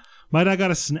 Yeah. My dad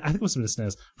got I think it must have been a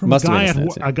SNES. From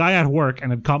a guy at work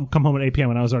and had come home at 8 p.m.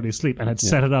 when I was already asleep and had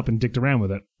set it up and dicked around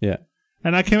with it. Yeah.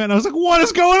 And I came out and I was like, what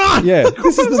is going on? Yeah.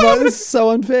 This is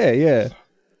so unfair. Yeah.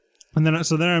 And then I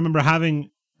remember having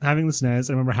the SNES.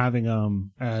 I remember having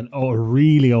a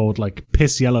really old, like,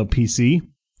 piss yellow PC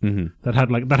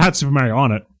that had Super Mario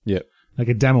on it. Yeah. Like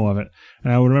a demo of it.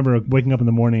 And I would remember waking up in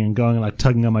the morning and going and like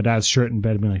tugging on my dad's shirt in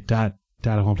bed and being like, Dad,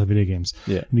 I want to play video games.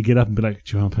 Yeah. And he'd get up and be like,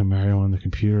 do you want to play Mario on the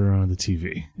computer or on the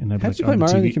TV? And I'd be How'd you play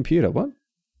Mario on the computer? What?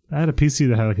 I had a PC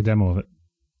that had like a demo of it.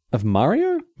 Of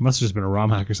Mario? Must have just been a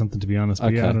ROM hack or something, to be honest.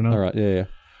 But okay. Yeah, I don't know. All right. Yeah.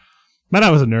 My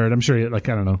dad was a nerd. I'm sure I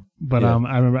don't know. But I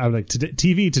remember I was like,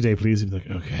 TV today, please. He'd be like,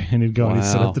 okay. And he'd go and he'd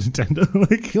set up the Nintendo.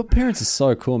 Like, your parents are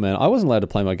so cool, man. I wasn't allowed to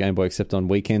play my Game Boy except on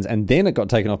weekends. And then it got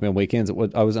taken off me on weekends.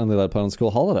 I was only allowed to play on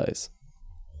school holidays.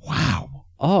 Wow.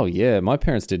 Oh, yeah. My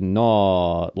parents did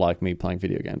not like me playing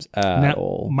video games at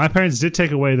all. My parents did take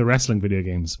away the wrestling video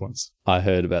games once. I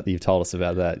heard about that. You've told us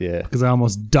about that, yeah. Because I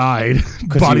almost died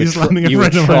body slamming a friend of mine. You were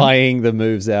trying the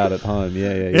moves out at home.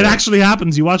 Yeah. It actually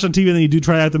happens. You watch on TV and then you do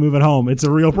try out the move at home. It's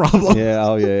a real problem. Yeah.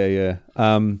 Oh, yeah.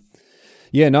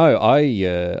 Yeah, no,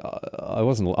 I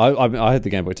wasn't... I had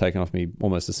the Game Boy taken off me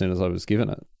almost as soon as I was given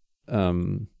it.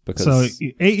 Because So,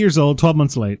 8 years old, 12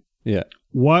 months late. Yeah.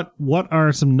 What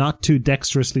are some not too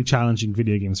dexterously challenging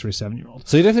video games for a 7-year-old?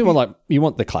 So you definitely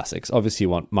want the classics. Obviously, you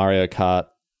want Mario Kart.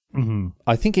 Mm-hmm.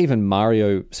 I think even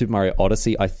Super Mario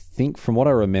Odyssey, I think from what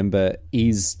I remember,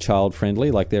 is child friendly.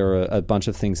 Like there are a bunch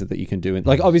of things that you can do.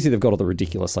 Like obviously they've got all the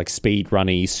ridiculous like speed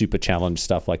runny, super challenge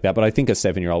stuff like that. But I think a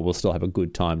 7-year-old will still have a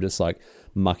good time just like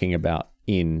mucking about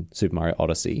in Super Mario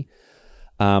Odyssey.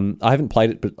 I haven't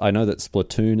played it, but I know that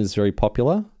Splatoon is very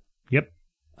popular. Yep.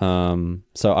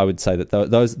 So I would say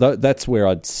that that's where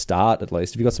I'd start at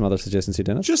least. Have you got some other suggestions here,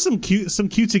 Dennis? Just some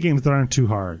cutesy games that aren't too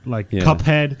hard, like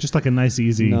Cuphead, just like a nice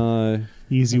easy one.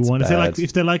 Bad.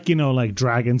 If they like like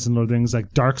dragons and other things,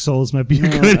 like Dark Souls might be a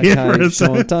good idea for us.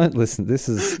 Sean, don't listen. This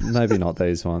is maybe not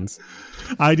these ones.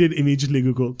 I did immediately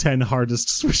Google 10 hardest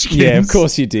Switch games. Yeah, of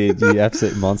course you did. You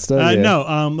absolute monster.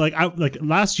 No, like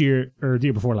last year or the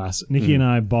year before last, Nikki and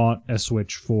I bought a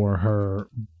Switch for her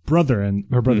brother and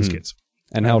her brother's kids.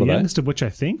 And how old are they? The youngest of which I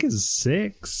think is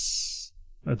 6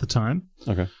 at the time.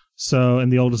 Okay. So, and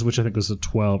the oldest of which I think was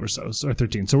 12 or so, or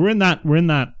 13. So we're in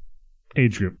that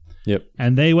age group. Yep.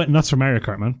 And they went nuts for Mario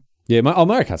Kart, man. Yeah,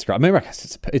 Mario Kart's great. Mario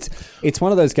Kart, it's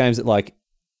one of those games that like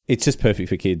it's just perfect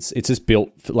for kids. It's just built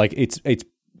for, like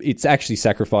it's actually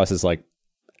sacrifices like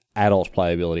adult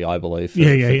playability, I believe. For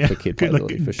kid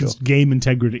playability, for sure. Game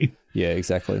integrity. Yeah,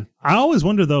 exactly. I always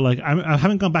wonder though, like I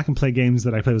haven't gone back and played games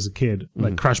that I played as a kid,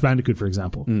 like Crash Bandicoot, for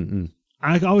example.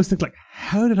 I always think like,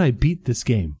 how did I beat this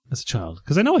game as a child?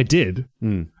 Because I know I did.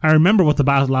 I remember what the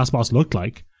last boss looked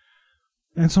like.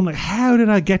 And so I'm like, how did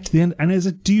I get to the end?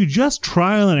 And do you just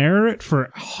trial and error it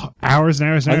for hours and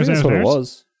hours and hours? I think that's what it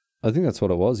was. I think that's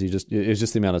what it was. It was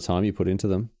just the amount of time you put into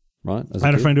them, right? I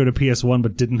had a friend who had a PS1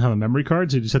 but didn't have a memory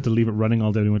card, so he just had to leave it running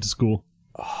all day when he went to school.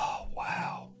 Oh,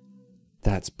 wow.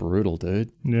 That's brutal,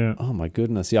 dude. Yeah. Oh, my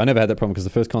goodness. Yeah, I never had that problem because the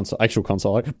first actual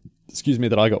console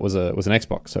that I got was an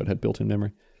Xbox, so it had built-in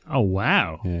memory. Oh,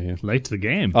 wow. Yeah. Late to the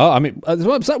game. Oh, I mean, we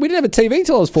didn't have a TV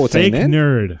till I was 14,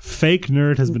 Fake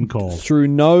nerd has been called. Through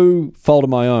no fault of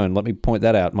my own, let me point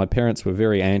that out. My parents were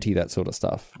very anti that sort of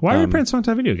stuff. Why were your parents want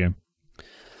to have a video game?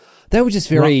 They were just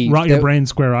very... Rot your brain,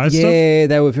 square eyes stuff? Yeah,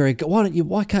 they were very...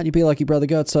 Why can't you be like your brother?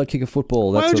 Go outside, kick a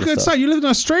football, that Why sort don't you of go stuff. outside? You live in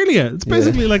Australia. It's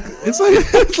basically like...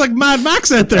 It's like Mad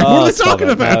Max out there. What are we talking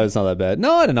about? No, it's not that bad.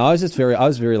 No, I don't know. I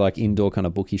was very like indoor kind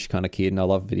of bookish kind of kid, and I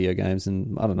love video games,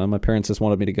 and I don't know. My parents just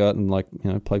wanted me to go out and like,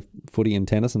 play footy and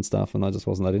tennis and stuff, and I just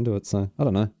wasn't that into it. So I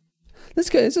don't know.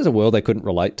 This is a world they couldn't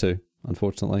relate to,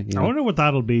 unfortunately. I wonder what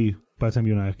that'll be by the time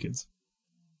you and I have kids.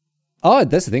 Oh,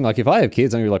 that's the thing. Like, if I have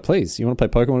kids, I'm gonna be like, please, you want to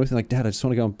play Pokemon with me? Like, Dad, I just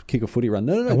want to go and kick a footy run.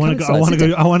 No. I want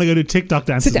to go do TikTok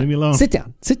dances. Leave me alone. Sit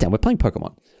down. We're playing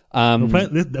Pokemon.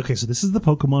 Okay, so this is the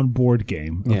Pokemon board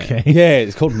game. Okay, yeah,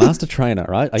 it's called Master Trainer,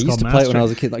 right? I used to play it when I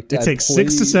was a kid. Like, Dad, it takes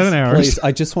 6 to 7 hours. Please,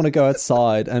 I just want to go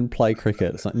outside and play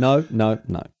cricket. It's like, no. It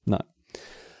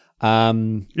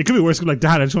could be worse. Like,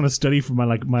 Dad, I just want to study for my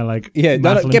Yeah,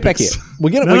 no, get back here. We're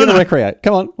gonna recreate.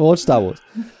 Come on, we'll watch Star Wars.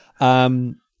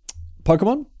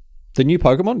 Pokemon. The new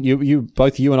Pokemon, you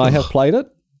and I have played it.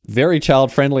 Very child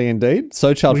friendly indeed.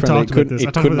 So child friendly,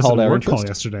 it couldn't hold our interest. Call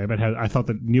yesterday about how I thought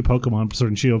that new Pokemon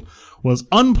Sword and Shield was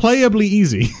unplayably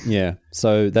easy. Yeah,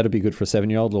 so that'd be good for a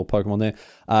 7-year-old. Little Pokemon there.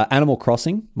 Animal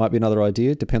Crossing might be another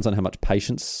idea. Depends on how much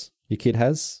patience your kid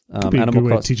has. Could be a good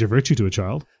way to teach a virtue to a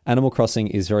child. Animal Crossing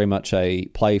is very much a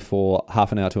play for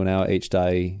half an hour to an hour each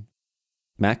day,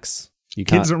 max.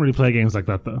 Kids don't really play games like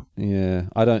that, though. Yeah,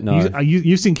 I don't know.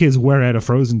 You've seen kids wear out a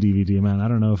Frozen DVD, man. I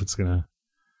don't know if it's gonna.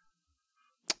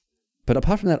 But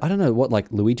apart from that, I don't know what,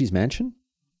 like Luigi's Mansion.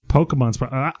 Pokemon's.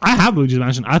 I have Luigi's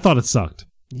Mansion. I thought it sucked.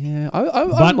 Yeah,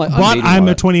 I'm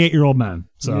a 28-year-old man,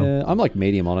 so yeah, I'm like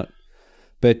medium on it.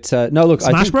 But no, look,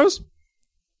 Smash Bros.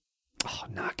 Oh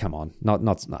nah, come on, not.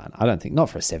 I don't think not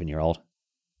for a 7-year-old.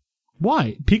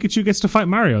 Why? Pikachu gets to fight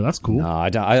Mario. That's cool. No, I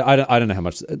don't know how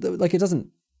much. Like, it doesn't.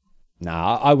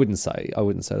 Nah, I wouldn't say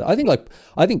that.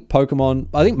 I think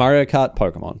Pokemon, Mario Kart,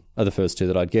 Pokemon are the first two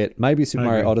that I'd get. Maybe Super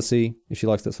Mario Odyssey, if she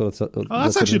likes that sort of stuff. Oh,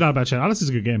 that's actually not a bad chat. Odyssey's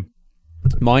a good game.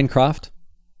 Minecraft.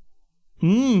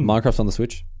 Minecraft's on the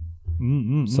Switch.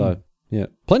 So, yeah.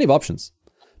 Plenty of options.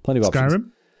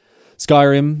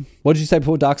 Skyrim. What did you say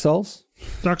before? Dark Souls?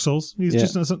 Dark Souls.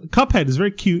 Cuphead is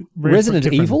very cute.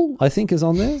 Resident Evil, I think, is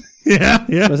on there. yeah.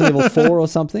 Resident Evil 4 or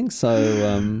something.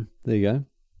 So, there you go.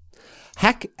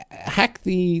 Hack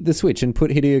the Switch and put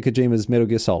Hideo Kojima's Metal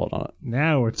Gear Solid on it.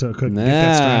 Now we're cooking. Get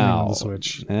that Stranding on the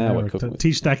Switch. Now we're cooking.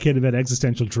 Teach that kid about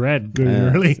existential dread good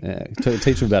and early. Yeah.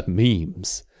 Teach him about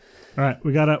memes. All right,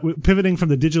 we're pivoting from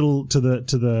the digital to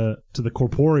the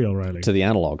corporeal, Riley. To the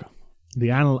analog.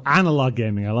 The analog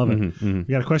gaming. I love it. We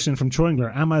got a question from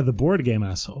Troingler. Am I the board game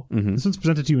asshole? This one's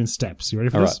presented to you in steps. You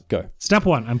ready for this? All right, go. Step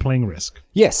 1, I'm playing Risk.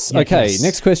 Yes. Okay. Yes.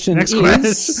 Next question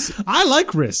is... I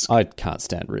like Risk. I can't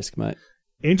stand Risk, mate.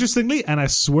 Interestingly, and I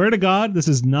swear to God, this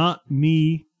is not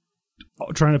me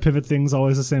trying to pivot things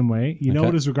always the same way. You know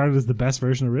what is regarded as the best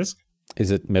version of Risk?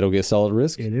 Is it Metal Gear Solid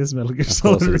Risk? It is Metal Gear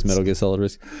Solid Risk. Of course it's Metal Gear Solid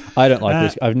Risk. I don't like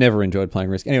Risk. I've never enjoyed playing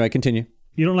Risk. Anyway, continue.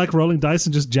 You don't like rolling dice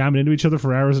and just jamming into each other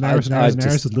for hours and hours and hours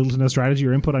with little to no strategy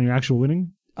or input on your actual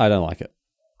winning? I don't like it.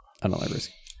 I don't like Risk.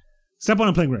 Step 1,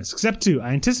 I'm playing Risk. Step 2,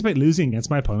 I anticipate losing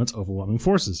against my opponent's overwhelming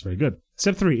forces. Very good.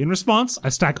 Step 3, in response, I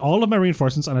stack all of my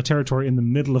reinforcements on a territory in the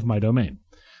middle of my domain.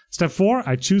 Step 4,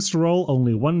 I choose to roll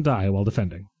only one die while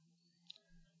defending.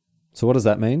 So what does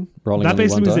that mean? Rolling that only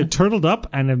basically one means die? they turtled up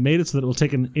and have made it so that it will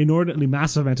take an inordinately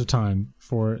massive amount of time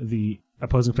for the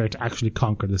opposing player to actually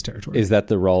conquer this territory. Is that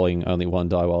the rolling only one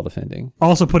die while defending?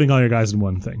 Also putting all your guys in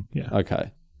one thing, yeah.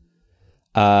 Okay.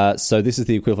 So this is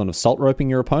the equivalent of salt roping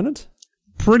your opponent?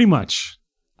 Pretty much.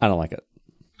 I don't like it.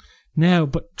 Now,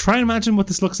 but try and imagine what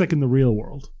this looks like in the real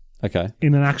world. Okay.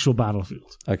 In an actual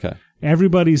battlefield. Okay.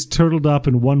 Everybody's turtled up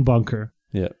in one bunker.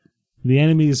 Yeah. The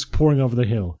enemy is pouring over the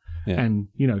hill. Yeah. And,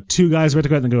 two guys are about to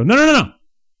go out and go, no.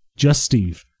 Just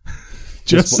Steve.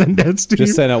 Just send out Steve.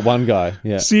 Just send out one guy.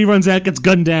 Yeah. Steve runs out, gets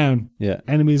gunned down. Yeah.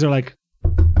 Enemies are like,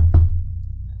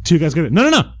 2 guys go,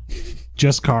 no.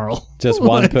 Just Carl. Just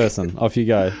one person. Off you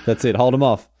go. That's it. Hold him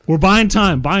off. We're buying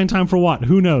time. Buying time for what?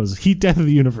 Who knows? Heat death of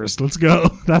the universe. Let's go.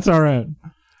 That's all right.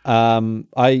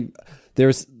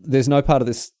 There's no part of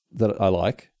this that I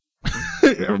like.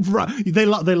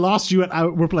 They lost you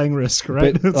at We're Playing Risk,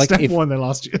 right? Like, Step 1, they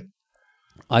lost you.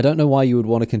 I don't know why you would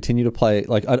want to continue to play.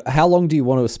 Like, how long do you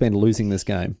want to spend losing this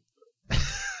game?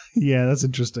 Yeah, that's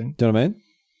interesting. Do you know what I mean?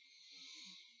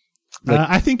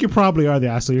 I think you probably are the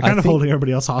asshole. You're kind of holding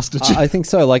everybody else hostage. I think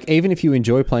so. Like, even if you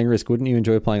enjoy playing Risk, wouldn't you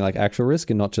enjoy playing like actual Risk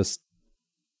and not just...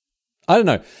 I don't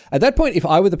know. At that point, if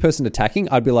I were the person attacking,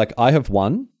 I'd be like, I have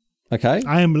won. Okay?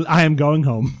 I am going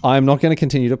home. I am not going to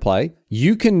continue to play.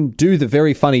 You can do the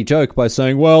very funny joke by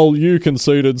saying, well, you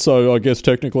conceded, so I guess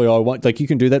technically I won. Like, you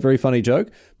can do that very funny joke,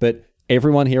 but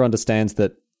everyone here understands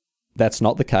that that's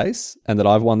not the case and that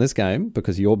I've won this game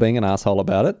because you're being an asshole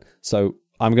about it. So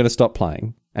I'm going to stop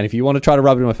playing. And if you want to try to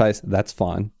rub it in my face, that's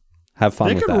fine. Have fun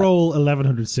with that. They could roll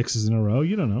 1,100 sixes in a row.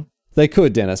 You don't know. They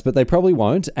could, Dennis, but they probably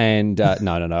won't. And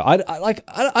no. I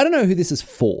don't know who this is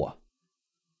for.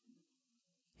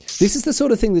 This is the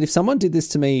sort of thing that if someone did this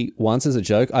to me once as a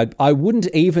joke, I wouldn't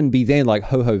even be then like,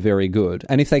 ho, very good.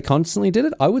 And if they constantly did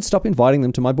it, I would stop inviting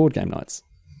them to my board game nights.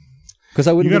 Because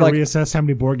I wouldn't. You got to reassess how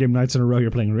many board game nights in a row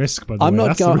you're playing Risk. By the way,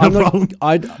 that's the real problem.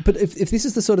 But if this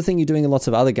is the sort of thing you're doing in lots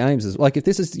of other games, like if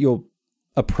this is your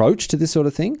approach to this sort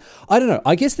of thing, I don't know.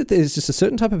 I guess that there's just a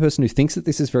certain type of person who thinks that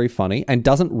this is very funny and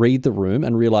doesn't read the room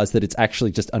and realize that it's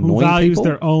actually just annoying. Who values people.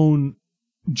 Their own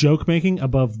joke making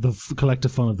above the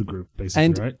collective fun of the group,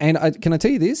 basically. Right? And can I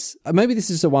tell you this? Maybe this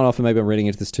is just a one-off, and maybe I'm reading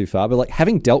into this too far. But like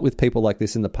having dealt with people like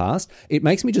this in the past, it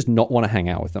makes me just not want to hang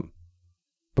out with them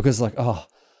because like, oh,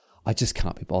 I just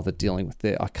can't be bothered dealing with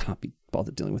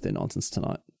their nonsense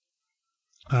tonight.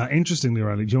 Interestingly,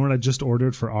 Riley, do you know what I just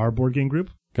ordered for our board game group?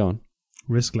 Go on.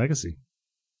 Risk Legacy.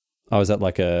 Oh, is that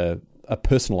like a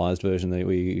personalized version that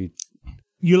we?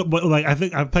 I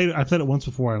think I've played it once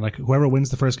before, and like whoever wins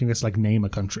the first game gets to like name a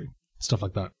country, stuff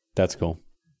like that. That's cool.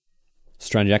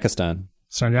 Stranjakistan,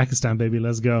 baby,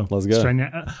 let's go.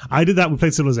 I did that. We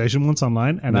played Civilization once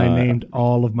online, and I named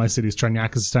all of my cities: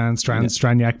 Stranjakistan,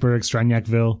 Stranyakburg,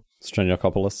 Stranyakville,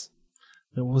 Stranyakopolis.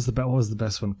 What was the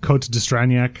best one? Cote de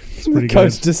Straniac. It's pretty good.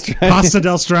 Cote de Straniac. Costa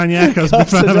del Straniac.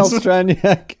 Costa del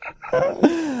Straniac.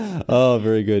 Oh,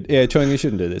 very good. Yeah, Chong, you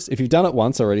shouldn't do this. If you've done it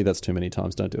once already, that's too many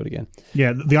times. Don't do it again.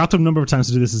 Yeah, the optimum number of times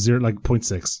to do this is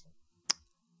 0.6.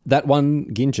 That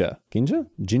one, Ginger?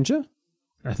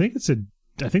 I think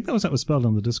that was spelled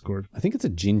on the Discord. I think it's a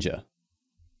ginger.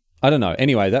 I don't know.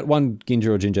 Anyway, that one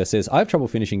Ginger or Ginger says, I have trouble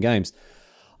finishing games.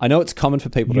 I know it's common for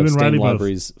people to have Steam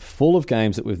libraries full of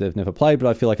games that they've never played, but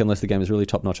I feel like unless the game is really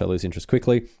top-notch, I lose interest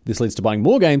quickly. This leads to buying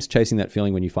more games, chasing that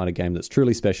feeling when you find a game that's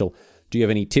truly special. Do you have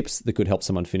any tips that could help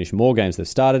someone finish more games they've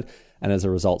started and as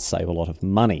a result save a lot of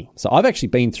money? So I've actually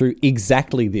been through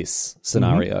exactly this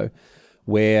scenario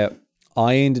where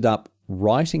I ended up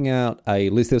writing out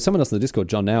a list. There was someone else in the Discord,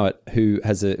 John Nowett, who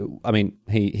has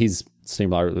his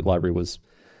Steam library was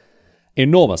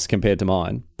enormous compared to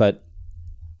mine, but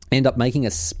end up making a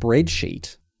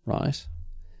spreadsheet, right,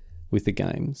 with the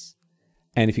games.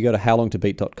 And if you go to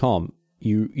howlongtobeat.com,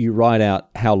 you write out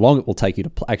how long it will take you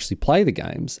to actually play the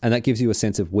games, and that gives you a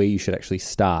sense of where you should actually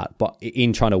start, but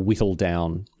in trying to whittle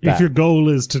down that. If your goal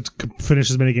is to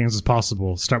finish as many games as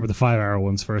possible, start with the 5-hour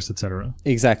ones first, etc.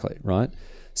 Exactly, right?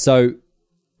 So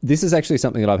this is actually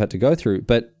something that I've had to go through,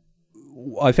 but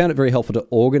I found it very helpful to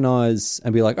organize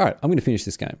and be like, all right, I'm going to finish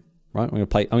this game, right? I'm going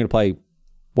to play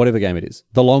whatever game it is.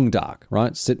 The Long Dark,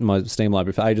 right? Sit in my Steam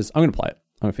library for ages. I'm going to play it.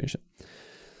 I'm going to finish it.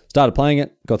 Started playing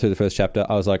it, got through the first chapter.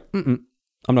 I was like,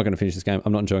 I'm not going to finish this game.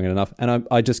 I'm not enjoying it enough. And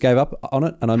I just gave up on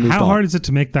it and I moved on. How hard is it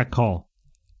to make that call?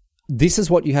 This is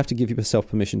what you have to give yourself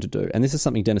permission to do. And this is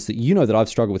something, Dennis, that you know that I've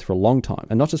struggled with for a long time.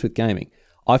 And not just with gaming.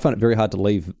 I find it very hard to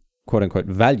leave, quote unquote,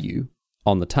 value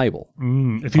on the table.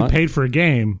 If you paid for a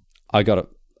game. I got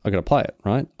to play it,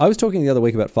 right? I was talking the other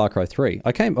week about Far Cry 3.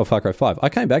 Far Cry 5. I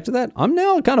came back to that. I'm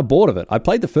now kind of bored of it. I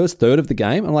played the first third of the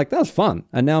game. I'm like, that was fun.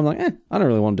 And now I'm like, I don't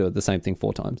really want to do the same thing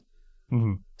 4 times.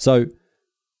 Mm-hmm. So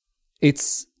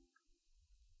it's,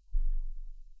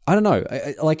 I don't know,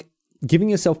 like giving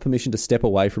yourself permission to step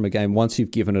away from a game once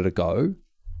you've given it a go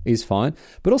is fine.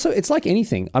 But also, it's like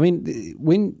anything. I mean,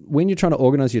 when you're trying to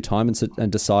organize your time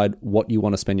and decide what you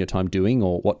want to spend your time doing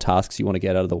or what tasks you want to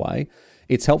get out of the way,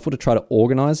 it's helpful to try to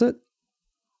organize it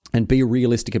and be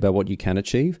realistic about what you can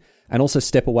achieve, and also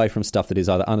step away from stuff that is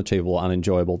either unachievable or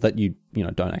unenjoyable that you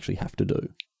don't actually have to do.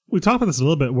 We talked about this a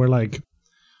little bit where like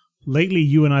lately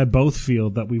you and I both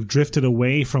feel that we've drifted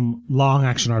away from long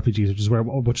action RPGs, which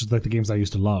is like the games I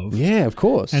used to love. Yeah, of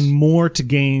course. And more to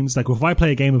games like if I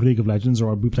play a game of League of Legends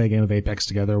or we play a game of Apex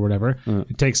together or whatever,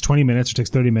 it takes 20 minutes or takes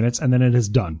 30 minutes and then it is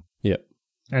done. Yeah.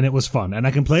 And it was fun. And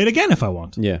I can play it again if I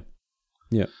want. Yeah.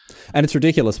 Yeah. And it's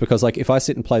ridiculous because like if I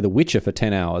sit and play The Witcher for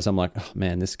 10 hours, I'm like, oh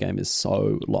man, this game is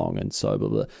so long and so blah,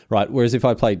 blah. Right. Whereas if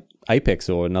I play Apex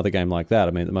or another game like that,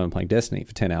 I mean, at the moment I'm playing Destiny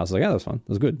for 10 hours, like, yeah, that was fun. That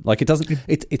was good. Like it doesn't,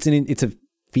 it's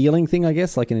feeling thing, I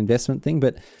guess, like an investment thing.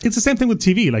 But it's the same thing with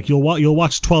TV. Like you'll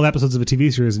watch 12 episodes of a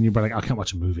TV series and you're like, I can't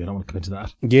watch a movie. I don't want to commit to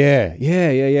that.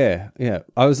 Yeah.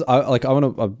 I've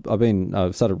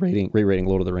started rereading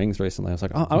Lord of the Rings recently. I was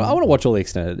like, I want to watch all the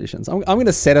extended editions. I'm going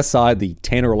to set aside the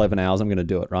 10 or 11 hours. I'm going to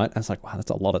do it, right? And it's like, wow,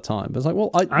 that's a lot of time. But it's like,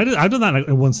 well, I've done that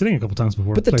in one sitting a couple times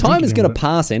before. But the time is going to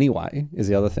pass anyway, is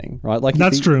the other thing, right? Like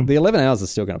that's true. The 11 hours is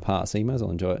still going to pass, so you might as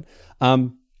well enjoy it.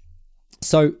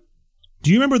 So,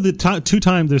 do you remember the two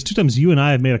times you and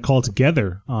I have made a call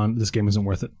together on This Game Isn't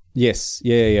Worth It? Yes.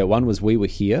 Yeah. One was We Were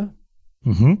Here,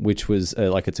 which was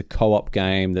it's a co-op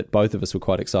game that both of us were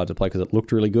quite excited to play because it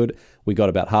looked really good. We got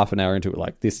about half an hour into it,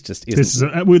 like, this just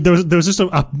isn't... There was just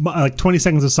like 20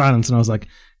 seconds of silence, and I was like,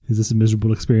 is this a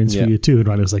miserable experience for you too? And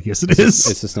Riley was like, yes, it is.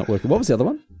 It's just not working. What was the other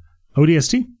one?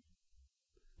 ODST.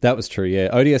 That was true, yeah.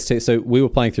 ODST. So we were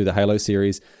playing through the Halo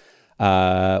series,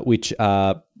 which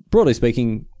are, broadly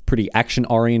speaking, pretty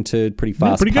action-oriented, pretty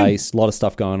fast-paced, a lot of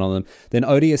stuff going on them. Then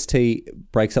ODST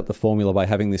breaks up the formula by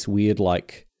having this weird,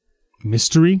 like...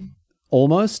 mystery?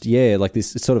 Almost, yeah. Like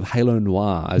this sort of Halo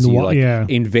Noir as you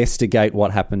investigate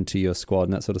what happened to your squad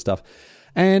and that sort of stuff.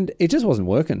 And it just wasn't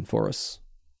working for us.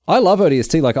 I love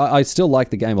ODST. Like, I still like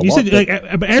the game a lot. You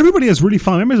said but everybody has really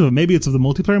fond memories of it. Maybe it's of the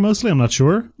multiplayer mostly. I'm not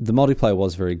sure. The multiplayer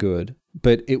was very good,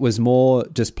 but it was more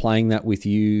just playing that with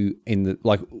you in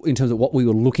terms of what we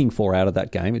were looking for out of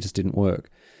that game. It just didn't work.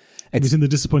 Have you seen the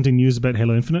disappointing news about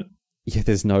Halo Infinite? Yeah,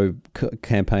 there's no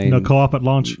campaign. No co-op at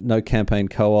launch. No campaign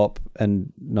co-op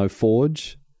and no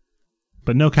Forge.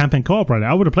 But no campaign co-op right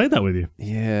now. I would have played that with you.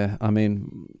 Yeah, I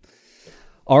mean,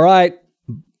 all right.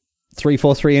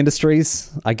 343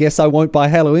 Industries. I guess I won't buy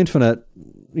Halo Infinite.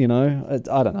 You know,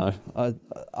 I don't know.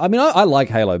 I mean, I like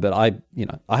Halo, but I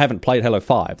haven't played Halo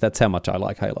 5. That's how much I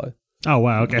like Halo. Oh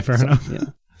wow, okay, fair enough. Yeah.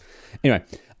 Anyway,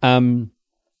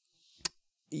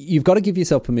 you've got to give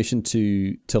yourself permission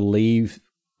to leave,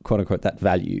 quote unquote, that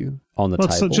value on the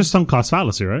table. It's just some cost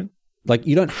fallacy, right? Like,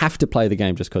 you don't have to play the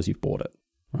game just because you've bought it,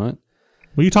 right?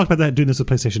 Well, you talked about that doing this with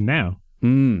PlayStation Now.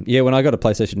 Yeah, when I got a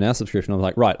PlayStation Now subscription, I was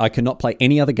like, right, I cannot play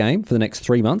any other game for the next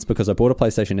 3 months because I bought a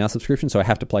PlayStation Now subscription, so I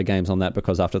have to play games on that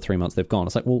because after 3 months they've gone.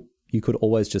 It's like, well, you could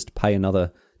always just pay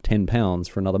another £10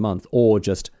 for another month or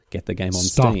just get the game on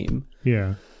Steam.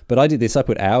 Yeah. But I did this. I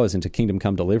put hours into Kingdom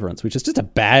Come Deliverance, which is just a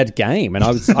bad game. And I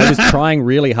was trying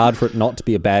really hard for it not to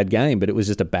be a bad game, but it was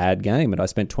just a bad game. And I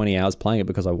spent 20 hours playing it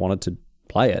because I wanted to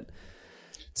play it.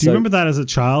 Do you remember that as a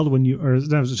child or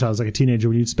not as a child, as like a teenager,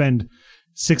 when you'd spend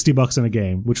 $60 in a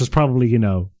game, which was probably,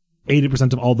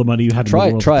 80% of all the money you had in the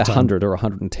world. Try 100 or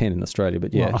 110 in Australia,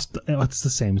 but yeah. Well, it's the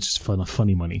same. It's just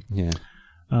funny money. Yeah.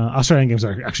 Australian games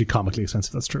are actually comically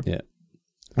expensive. That's true. Yeah.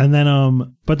 And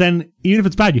then, but then even if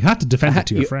it's bad, you have to defend it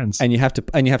to your friends. And you have to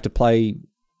play you have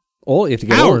to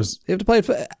get hours. You have to play it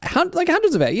for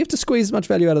hundreds of hours. You have to squeeze as much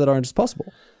value out of that orange as possible.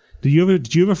 Did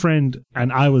you have a friend,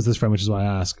 and I was this friend, which is why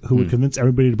I ask, who would convince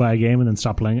everybody to buy a game and then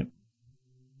stop playing it?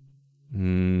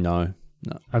 No.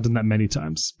 I've done that many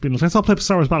times. Being like, let's all play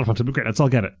Star Wars Battlefront. It'll be great. Let's all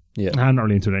get it. Yeah. I'm not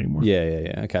really into it anymore.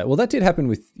 Yeah. Okay. Well, that did happen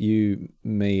with you,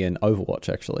 me, and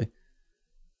Overwatch, actually.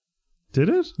 Did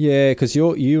it? Yeah, because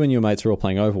you and your mates were all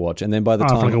playing Overwatch, and then by the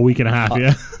time... for like a week and a half,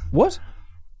 yeah. What?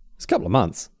 It's a couple of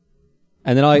months.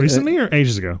 And then Recently or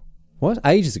ages ago? What?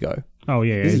 Ages ago. Oh,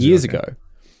 yeah. This is years ago.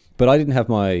 But I didn't have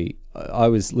I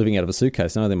was living out of a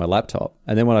suitcase, and I had my laptop.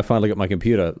 And then when I finally got my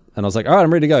computer, and I was like, all right,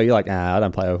 I'm ready to go. You're like, I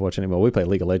don't play Overwatch anymore. We play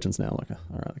League of Legends now. I'm like, all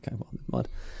right, okay, well, never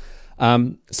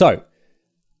mind. So,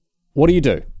 what do you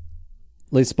do?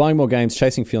 It's buying more games,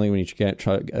 chasing feeling when you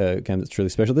try a game that's truly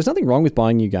special. There's nothing wrong with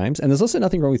buying new games, and there's also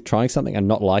nothing wrong with trying something and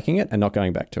not liking it and not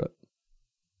going back to it.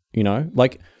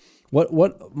 Like,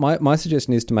 what my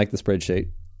suggestion is to make the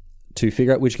spreadsheet to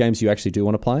figure out which games you actually do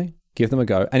want to play. Give them a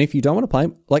go. And if you don't want to play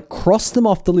them, like, cross them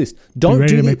off the list. Be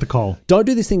ready to make the call. Don't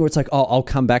do this thing where it's like, oh, I'll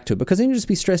come back to it, because then you'll just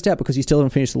be stressed out because you still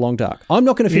haven't finished The Long Dark. I'm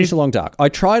not going to finish The Long Dark. I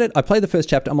tried it. I played the first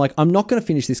chapter. I'm like, I'm not going to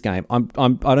finish this game. I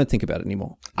don't think about it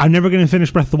anymore. I'm never going to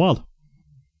finish Breath of the Wild.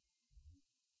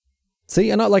 See,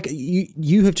 and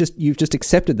you've just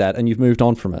accepted that and you've moved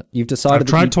on from it. You've decided. I've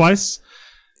tried twice.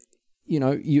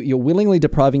 You're willingly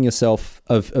depriving yourself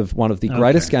of one of the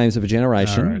greatest games of a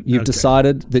generation. Right. You've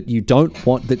decided that you don't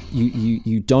want that.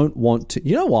 You don't want to.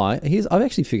 You know why? I've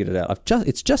actually figured it out.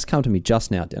 It's just come to me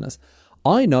just now, Dennis.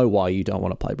 I know why you don't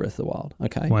want to play Breath of the Wild.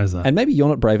 Okay, why is that? And maybe you're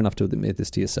not brave enough to admit this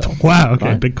to yourself. Wow. Okay,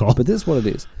 right? Big call. But this is what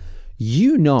it is.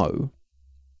 You're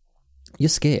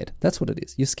scared. That's what it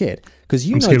is. You're scared because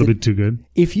I'm scared it'll be too good.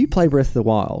 If you play Breath of the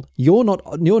Wild, you're no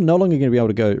longer going to be able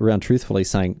to go around truthfully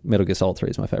saying Metal Gear Solid 3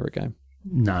 is my favorite game.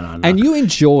 No. And you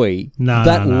enjoy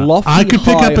that lofty I could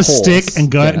pick up a horse, stick and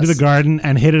go out into Dennis. the garden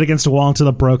and hit it against a wall until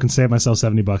it broke and save myself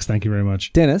 $70. Thank you very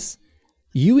much. Dennis,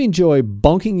 you enjoy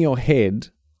bonking your head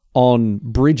on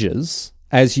bridges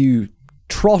as you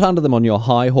trot under them on your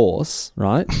high horse,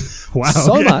 right? Wow.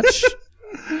 So much.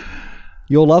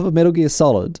 Your love of Metal Gear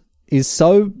Solid is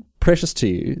so precious to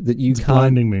you that you can't.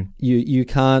 Blinding me. You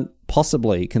can't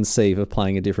possibly conceive of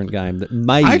playing a different game that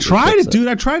may. I tried it, dude.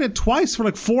 I tried it twice for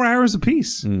like 4 hours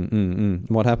apiece.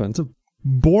 What happened?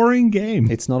 Boring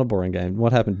game. It's not a boring game.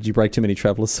 What happened? Did you break too many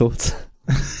Traveler's Swords?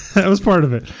 That was part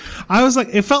of it. I was like,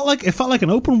 it felt like an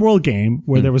open world game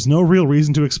where there was no real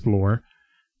reason to explore,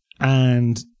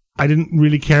 and I didn't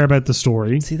really care about the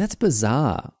story. See, that's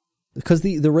bizarre. Because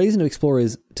the reason to explore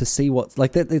is to see what's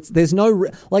like that. There's no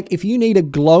like if you need a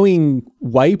glowing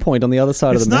waypoint on the other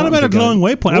side of the mountain. It's not about a glowing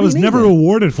waypoint. I was never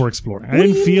rewarded for exploring. I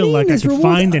didn't feel like I could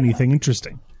find anything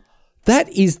interesting. That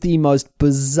is the most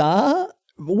bizarre.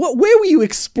 Where were you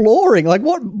exploring? Like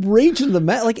what region of the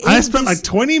map? Like I spent like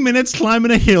 20 minutes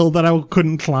climbing a hill that I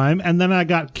couldn't climb, and then I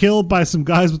got killed by some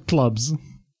guys with clubs.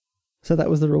 So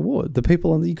that was the reward. The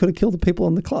people you could have killed the people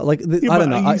on the club. Like Yeah, I don't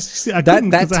know.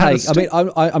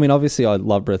 I mean, obviously, I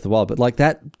love Breath of the Wild, but like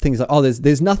that thing's like, oh,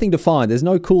 there's nothing to find. There's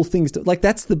no cool things to like.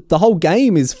 That's the whole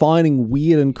game is finding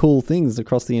weird and cool things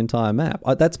across the entire map.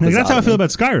 That's bizarre, that's how I feel about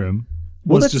Skyrim.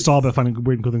 Well, it's just all about finding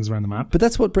weird and cool things around the map. But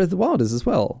that's what Breath of the Wild is as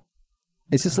well.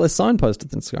 It's just less signposted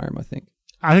than Skyrim, I think.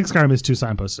 I think Skyrim is too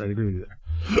signposted. I agree with you there.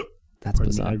 That's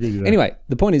bizarre. Anyway,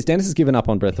 the point is Dennis has given up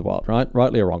on Breath of the Wild, right?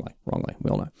 Rightly or wrongly? Wrongly,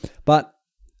 we all know. But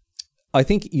I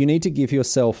think you need to give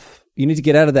yourself, you need to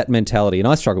get out of that mentality, and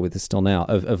I struggle with this still now,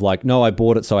 of like, no, I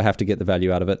bought it, so I have to get the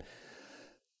value out of it.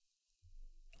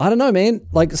 I don't know, man.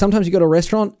 Like, sometimes you go to a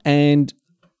restaurant and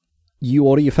you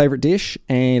order your favorite dish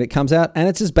and it comes out and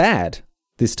it's just bad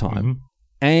this time. Mm-hmm.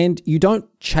 And you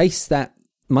don't chase that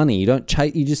money.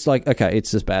 You just like, okay,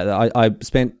 it's just bad. I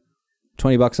spent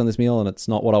 $20 on this meal and it's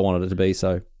not what I wanted it to be,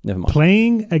 so never mind.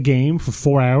 Playing a game for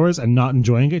 4 hours and not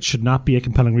enjoying it should not be a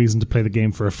compelling reason to play the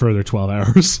game for a further 12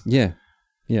 hours. Yeah.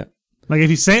 Like, if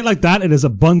you say it like that, it is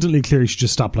abundantly clear you should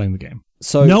just stop playing the game.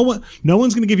 So no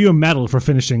one's going to give you a medal for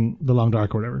finishing The Long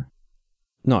Dark or whatever.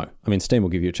 No, I mean, Steam will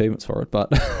give you achievements for it,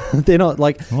 but they're not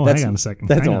like... Oh, hang on a second.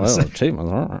 That's not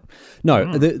achievements.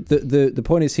 No, the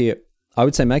point is here, I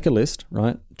would say make a list,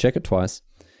 right? Check it twice.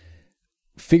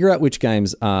 Figure out which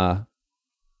games are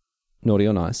naughty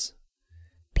or nice.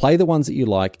 Play the ones that you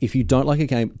like. If you don't like a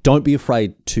game, don't be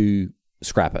afraid to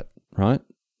scrap it, right?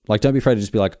 Like, don't be afraid to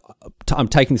just be like, I'm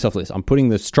taking this off the list. I'm putting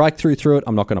the strike through it.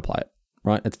 I'm not going to play it,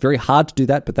 right? It's very hard to do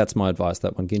that, but that's my advice,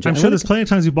 that one, Ginja. I'm sure there's plenty of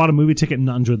times you bought a movie ticket and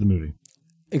not enjoyed the movie.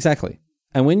 Exactly.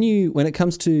 And when it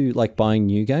comes to like buying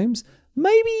new games,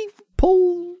 maybe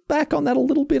pull back on that a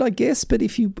little bit, I guess. But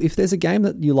if there's a game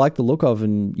that you like the look of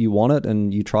and you want it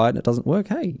and you try it and it doesn't work,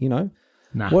 hey,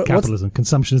 capitalism.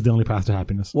 Consumption is the only path to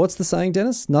happiness. What's the saying,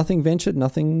 Dennis? Nothing ventured,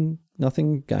 nothing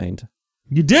gained.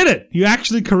 You did it. You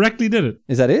actually correctly did it.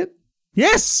 Is that it?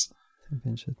 Yes. Nothing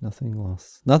ventured, nothing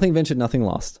lost. Nothing ventured, nothing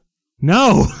lost.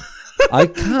 No. I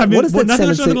can't. I mean, what is that nothing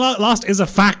sentence? Nothing lost is a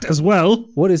fact as well.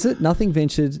 What is it? Nothing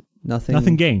ventured,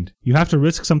 nothing gained. You have to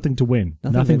risk something to win.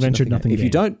 Nothing ventured, nothing gained. If you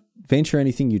don't venture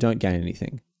anything, you don't gain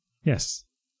anything. Yes.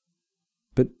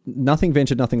 But nothing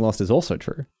ventured, nothing lost is also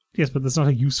true. Yes, but that's not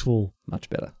a useful... Much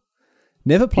better.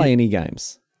 Never play any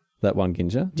games. That one,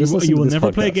 Ginja. You will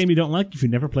never play a game you don't like if you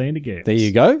never play any games. There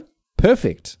you go.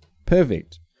 Perfect.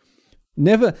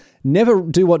 Never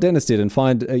do what Dennis did and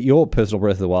find your personal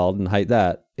Breath of the Wild and hate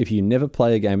that if you never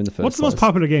play a game in the first place. What's the most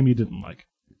popular game you didn't like?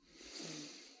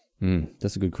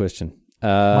 That's a good question.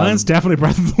 Mine's definitely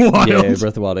Breath of the Wild. Yeah, Breath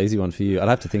of the Wild, easy one for you. I'd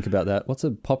have to think about that. What's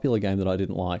a popular game that I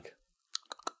didn't like?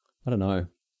 I don't know.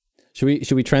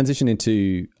 Should we transition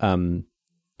into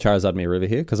Charizard Mia River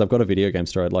here? Because I've got a video game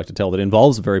story I'd like to tell that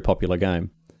involves a very popular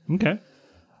game. Okay.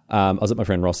 I was at my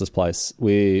friend Ross's place.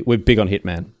 We're big on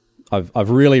Hitman. I've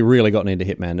really, really gotten into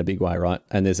Hitman in a big way, right?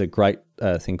 And there's a great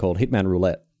thing called Hitman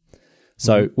Roulette.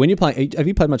 So when you play, have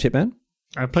you played much Hitman?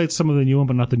 I've played some of the new one,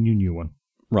 but not the new one.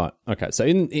 Right. Okay. So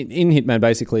in Hitman,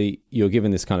 basically, you're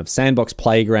given this kind of sandbox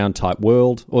playground type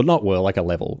world, or not world, like a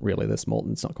level, really. They're small.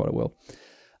 It's not quite a world.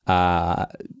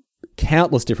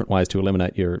 Countless different ways to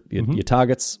eliminate your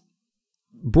targets.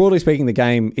 Broadly speaking, the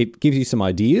game, it gives you some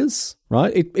ideas,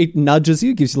 right? It nudges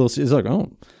you, gives you a little... It's like,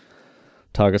 oh,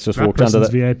 targets just walked under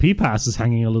that... VIP pass is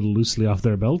hanging a little loosely off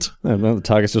their belt. Well, the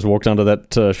targets just walked under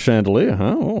that chandelier,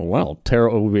 huh? Oh, well,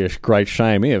 it would be a great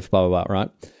shame if, blah, blah, blah, right?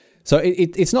 So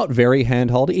it's not very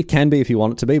hand-holdy. It can be if you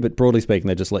want it to be, but broadly speaking,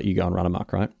 they just let you go and run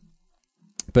amok, right?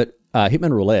 But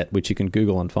Hitman Roulette, which you can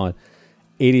Google and find...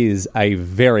 it is a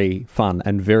very fun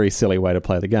and very silly way to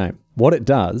play the game. What it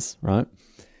does, right,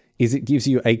 is it gives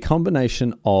you a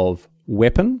combination of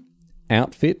weapon,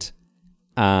 outfit,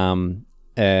 and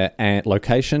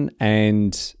location,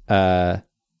 and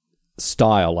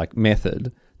style, like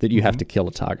method, that you have to kill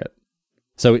a target.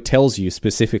 So it tells you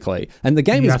specifically. And the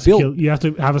game is built... you have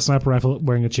to have a sniper rifle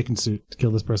wearing a chicken suit to kill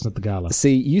this person at the gala.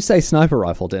 See, you say sniper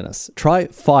rifle, Dennis. Try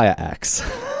fire axe.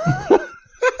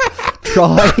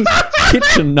 Try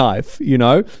kitchen knife,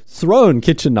 Thrown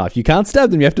kitchen knife. You can't stab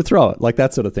them, you have to throw it. Like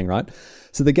that sort of thing, right?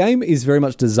 So the game is very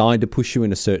much designed to push you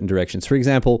in a certain direction. So for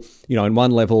example, in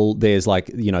one level, there's like,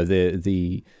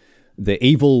 the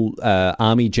evil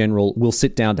army general will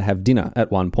sit down to have dinner at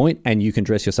one point, and you can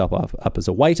dress yourself up as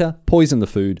a waiter, poison the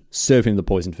food, serve him the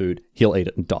poisoned food, he'll eat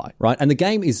it and die, right? And the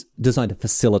game is designed to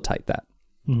facilitate that.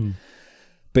 Mm.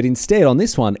 But instead, on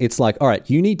this one, it's like, all right,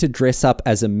 you need to dress up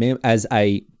as a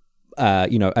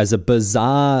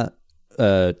bizarre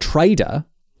trader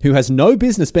who has no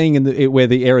business being in where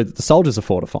the area that the soldiers are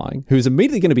fortifying, who's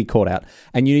immediately going to be caught out,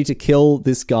 and you need to kill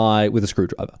this guy with a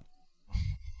screwdriver.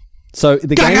 So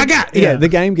the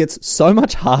game gets so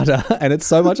much harder, and it's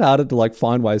so much harder to like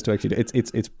find ways to actually do it.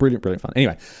 It's brilliant fun.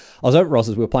 Anyway, I was over at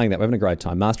Ross's, we were playing that, we're having a great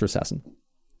time, Master Assassin.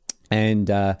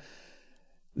 And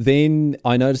then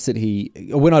I noticed that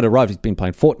when I'd arrived, he'd been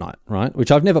playing Fortnite, right? Which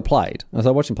I've never played. So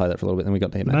I watched him play that for a little bit, then we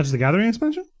got to him. Magic the Gathering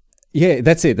expansion? Yeah,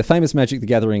 that's it. The famous Magic the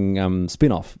Gathering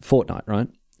spin-off, Fortnite, right?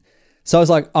 So I was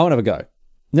like, I want to have a go.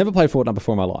 Never played Fortnite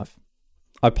before in my life.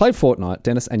 I played Fortnite,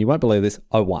 Dennis, and you won't believe this,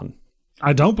 I won.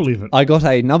 I don't believe it. I got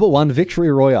a number 1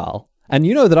 victory royale. And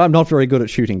you know that I'm not very good at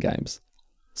shooting games.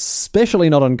 Especially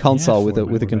not on console with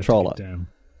a controller.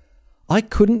 I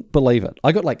couldn't believe it.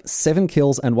 I got like 7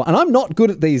 kills and I'm not good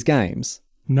at these games.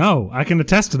 No, I can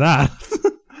attest to that.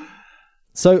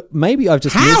 So maybe I've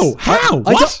just How?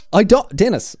 What? I don't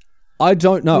Dennis, I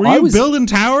don't know. Were you building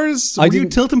towers? Were you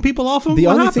tilting people off them? The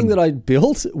only thing that I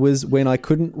built was when I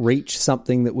couldn't reach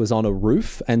something that was on a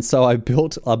roof, and so I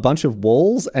built a bunch of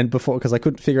walls, and because I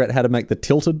couldn't figure out how to make the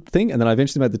tilted thing, and then I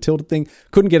eventually made the tilted thing,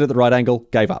 couldn't get it at the right angle,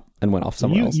 gave up, and went off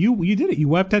somewhere else. You did it. You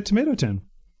wiped out Tomato Town.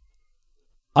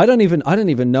 I don't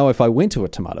even know if I went to a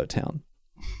Tomato Town.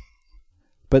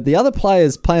 But the other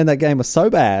players playing that game are so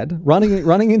bad,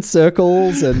 running in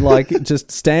circles and like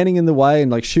just standing in the way and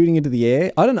like shooting into the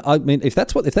air. I mean, if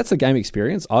that's the game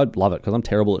experience, I'd love it because I'm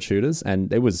terrible at shooters,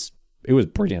 and it was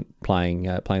brilliant playing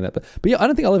that. But yeah, I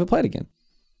don't think I'll ever play it again.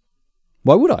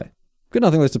 Why would I? Got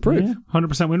nothing left to prove. Yeah,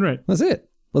 100% win rate. That's it.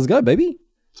 Let's go, baby.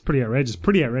 It's pretty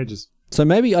outrageous. So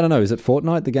maybe, I don't know, is it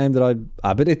Fortnite, the game that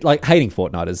but it, like hating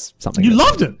Fortnite is something. You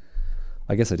loved it.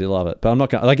 I guess I did love it, but I'm not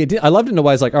going to... I loved it in a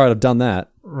way. It's like, all right, I've done that.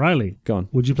 Riley. Go on.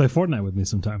 Would you play Fortnite with me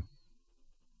sometime?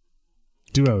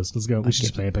 Duos. Let's go. We should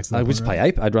just play Apex. I would just play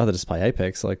Apex. I'd rather just play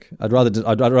Apex. Like, rather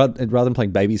than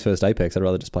playing Baby's first Apex, I'd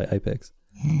rather just play Apex.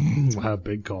 Wow,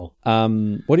 big call. What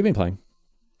have you been playing?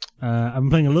 I've been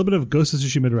playing a little bit of Ghost of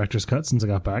Tsushima Director's Cut since I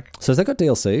got back. So has that got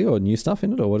DLC or new stuff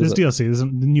in it, or what is it? There's DLC. There's a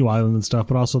new island and stuff,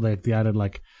 but also they added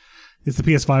like... It's the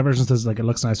PS5 version, so like it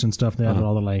looks nicer and stuff. They added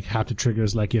all the like haptic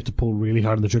triggers, like you have to pull really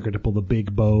hard on the trigger to pull the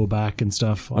big bow back and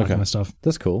stuff. All that kind of stuff.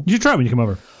 That's cool. You should try it when you come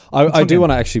over. I do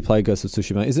want to actually play Ghost of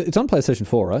Tsushima. It's on PlayStation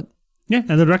 4, right? Yeah,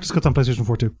 and the Director's Cut's on PlayStation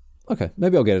 4 too. Okay,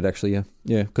 maybe I'll get it actually.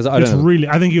 Yeah, because I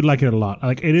think you'd like it a lot.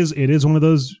 Like it is one of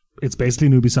those. It's basically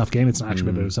an Ubisoft game. It's not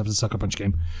actually Ubisoft. It's a Sucker Punch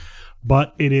game,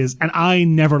 but it is. And I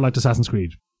never liked Assassin's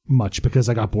Creed much because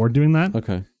I got bored doing that.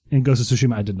 Okay. In Ghost of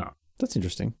Tsushima, I did not. That's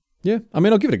interesting. Yeah, I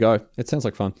mean, I'll give it a go. It sounds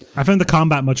like fun. I found the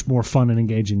combat much more fun and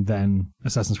engaging than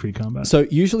Assassin's Creed combat. So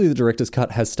usually the Director's Cut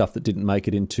has stuff that didn't make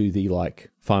it into the like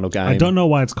final game. I don't know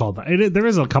why it's called that. There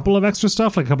is a couple of extra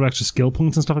stuff, like a couple of extra skill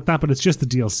points and stuff like that, but it's just the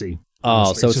DLC.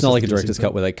 Oh, so it's not like a Director's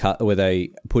Cut where they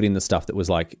put in the stuff that was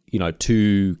like,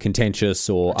 too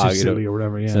contentious or too silly or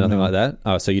whatever. Yeah, so nothing like that.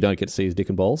 Oh, so you don't get to see his dick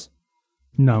and balls?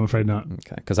 No, I'm afraid not.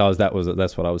 Okay, because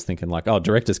that's what I was thinking. Like,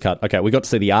 Director's Cut. Okay, we got to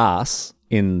see the ass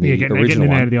in the original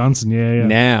one. Out of the onsen, yeah.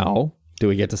 Now, do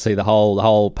we get to see the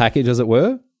whole package, as it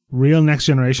were? Real next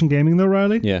generation gaming, though,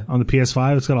 Riley. Yeah. On the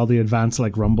PS5, it's got all the advanced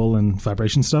like rumble and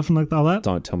vibration stuff and like all that.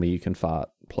 Don't tell me you can fart,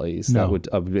 please. No.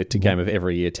 That would be a game of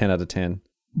every year, 10 out of 10.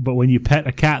 But when you pet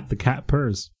a cat, the cat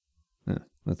purrs. Yeah,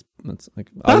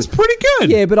 that's pretty good.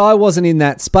 Yeah, but I wasn't in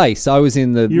that space. I was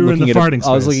in the farting space.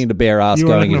 I was looking at a bare ass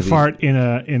going into fart in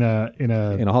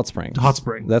a hot spring. Hot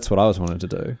spring. That's what I was wanting to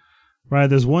do. Right.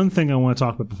 There's one thing I want to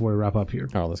talk about before we wrap up here.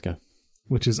 Oh, let's go.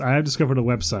 Which is I have discovered a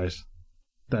website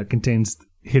that contains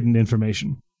hidden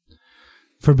information,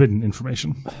 forbidden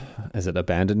information. Is it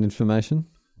abandoned information?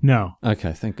 No.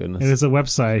 Okay, thank goodness. It is a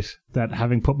website that,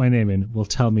 having put my name in, will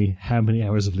tell me how many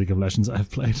hours of League of Legends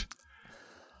I've played.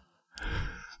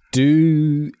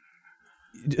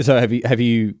 So have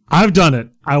you? I've done it.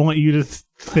 I want you to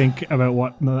think about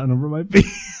what that number might be.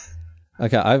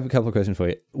 Okay, I have a couple of questions for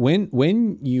you. When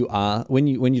you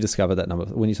discovered that number,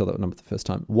 when you saw that number the first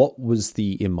time, what was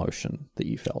the emotion that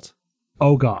you felt?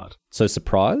 Oh God! So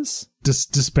surprise,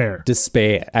 despair,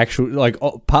 actually, like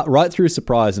right through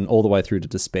surprise and all the way through to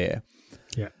despair.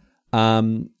 Yeah.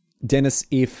 Dennis,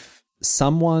 if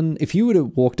you were to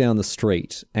walk down the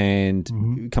street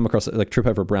and come across, like, trip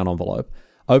over a brown envelope,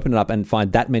 open it up and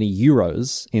find that many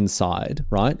euros inside,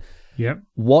 right? Yep.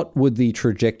 What would the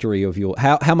trajectory of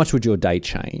how much would your day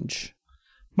change?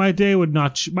 My day would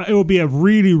not. It would be a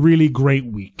really, really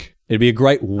great week. It'd be a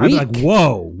great week. I'd be like,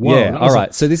 whoa. Yeah. All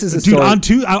right. So this is a story. On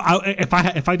Tuesday,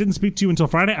 if I didn't speak to you until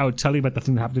Friday, I would tell you about the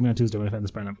thing that happened to me on Tuesday when I found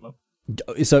this brown envelope.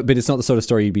 So, but it's not the sort of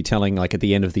story you'd be telling, like, at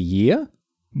the end of the year.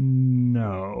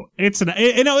 No,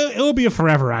 it will be a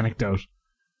forever anecdote.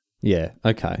 Yeah.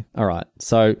 Okay. All right.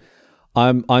 So,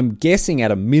 I'm guessing at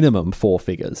a minimum 4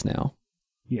 figures now.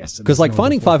 Yes, because like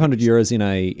finding 500 euros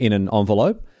in an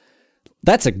envelope,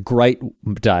 that's a great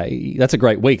day. That's a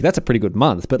great week. That's a pretty good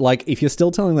month. But like, if you're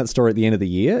still telling that story at the end of the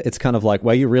year, it's kind of like,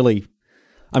 well, you really.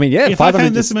 I mean, yeah. If I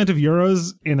found this amount of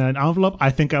euros in an envelope, I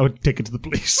think I would take it to the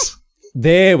police.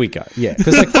 There we go. Yeah,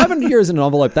 because like 500 euros in an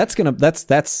envelope,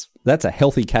 that's a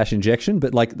healthy cash injection.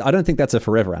 But like, I don't think that's a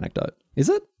forever anecdote, is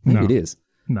it? Maybe it is.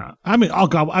 No, I mean, oh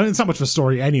God, it's not much of a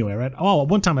story anyway, right? Oh,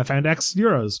 one time I found X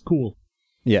euros. Cool.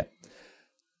 Yeah.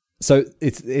 So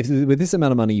if with this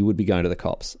amount of money, you would be going to the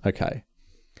cops. Okay.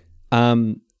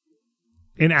 In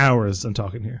hours, I'm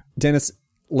talking here. Dennis,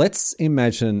 let's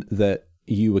imagine that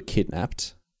you were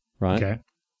kidnapped, right? Okay.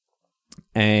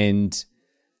 And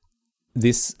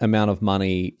this amount of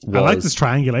money I like this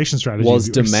triangulation strategy. Was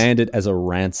demanded as a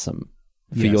ransom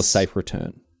for your safe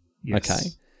return. Yes. Okay.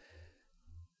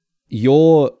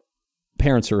 Your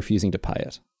parents are refusing to pay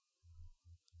it.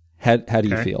 How do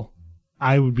you feel?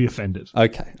 I would be offended.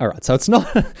 Okay. All right. So it's not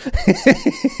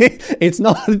it's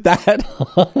not that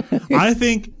high. I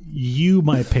think you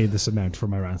might pay this amount for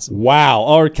my ransom. Wow.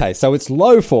 Okay. So it's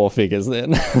low 4 figures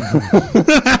then. All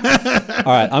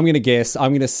right. I'm going to guess. I'm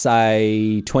going to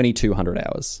say 2,200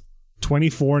 hours.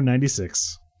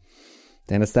 2496.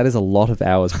 Dennis, that is a lot of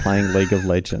hours playing League of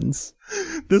Legends.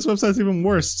 This website's even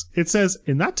worse. It says,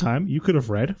 in that time, you could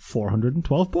have read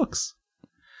 412 books.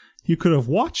 You could have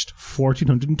watched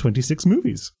 1,426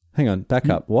 movies. Hang on, back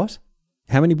up. What?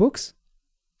 How many books?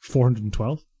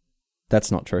 412.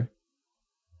 That's not true.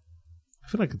 I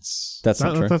feel like it's... That's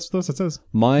not true. That's what it says.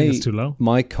 It's too low.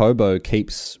 My Kobo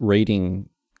keeps reading,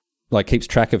 like keeps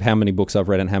track of how many books I've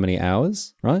read and how many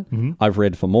hours, right? Mm-hmm. I've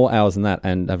read for more hours than that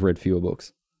and I've read fewer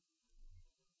books.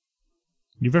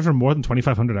 You've read for more than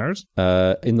 2,500 hours?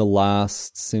 In the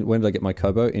last... When did I get my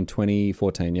Kobo? In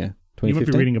 2014, yeah. 2015? You might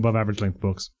be reading above average length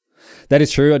books. That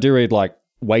is true. I do read like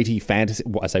weighty fantasy.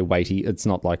 Well, I say weighty. It's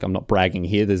not like I'm not bragging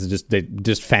here. They're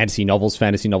just fantasy novels.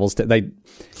 They're never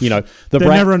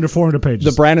under 400 pages.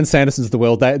 The Brandon Sandersons of the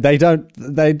world. They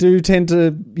do tend to,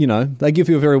 they give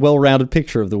you a very well-rounded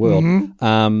picture of the world.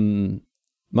 Mm-hmm.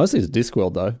 Mostly it's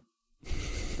Discworld though.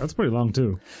 That's pretty long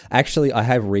too. Actually, I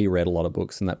have reread a lot of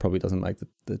books, and that probably doesn't make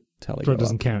the tally. So it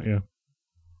doesn't count. Yeah.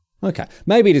 Okay,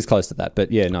 maybe it is close to that,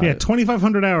 but yeah, no. Yeah,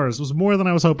 2,500 hours was more than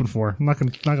I was hoping for. I'm not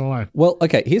gonna lie. Well,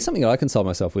 okay, here's something that I console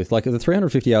myself with. Like the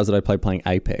 350 hours that I played playing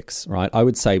Apex, right? I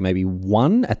would say maybe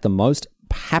one at the most,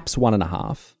 perhaps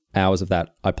 1.5 hours of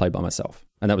that I played by myself,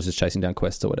 and that was just chasing down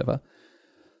quests or whatever.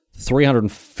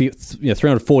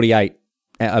 348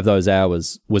 of those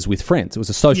hours was with friends. It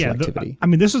was a social activity.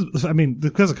 Because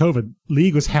of COVID,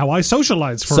 League was how I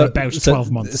socialized for about 12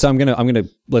 months. So I'm gonna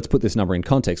let's put this number in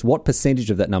context. What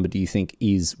percentage of that number do you think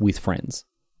is with friends?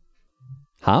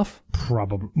 Half?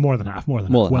 Probably more than half. More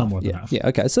than half. Yeah.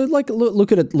 Okay. So like,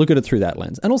 look at it through that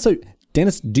lens. And also,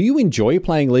 Dennis, do you enjoy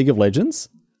playing League of Legends?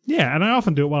 Yeah, and I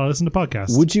often do it while I listen to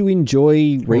podcasts. Would you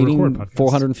enjoy reading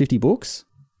 450 books?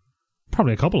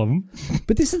 Probably a couple of them.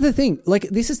 But this is the thing. Like,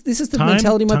 this is the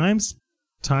mentality. Time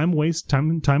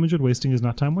injured wasting is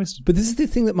not time wasted. But this is the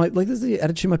thing that this is the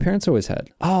attitude my parents always had.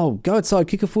 Oh, go outside,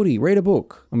 kick a footy, read a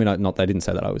book. I mean, they didn't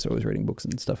say that. I was always reading books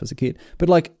and stuff as a kid. But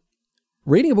like,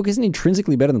 reading a book isn't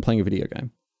intrinsically better than playing a video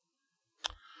game.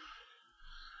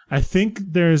 I think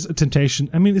there's a temptation.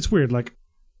 I mean, it's weird. Like,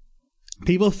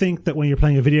 people think that when you're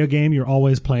playing a video game, you're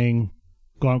always playing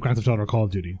Grand Theft Auto or Call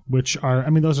of Duty, which are, I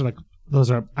mean, those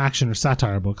are action or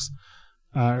satire books,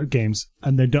 games,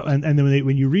 and they don't. And then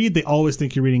when you read, they always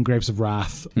think you're reading Grapes of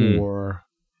Wrath or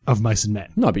Of Mice and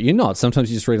Men. No, but you're not.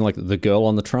 Sometimes you're just reading like The Girl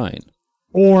on the Train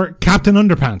or Captain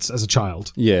Underpants as a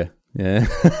child. Yeah. And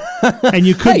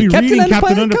you could be reading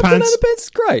Captain Underpants. Captain Underpants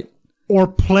is great. or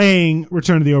playing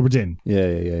Return to the Obra Dinn.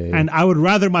 Yeah. And I would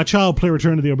rather my child play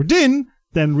Return to the Obra Dinn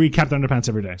than read Captain Underpants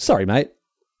every day. Sorry, mate.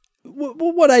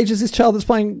 What age is this child that's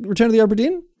playing Return to the Obra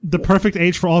Dinn? The perfect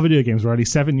age for all video games. We're already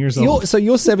 7 years old. So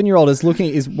your 7-year-old is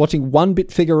watching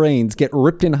 1-bit figurines get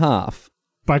ripped in half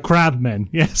by crabmen.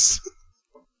 Yes.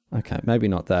 Okay, maybe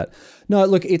not that. No,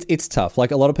 look, it's tough.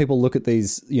 Like, a lot of people look at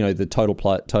these, the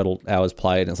total hours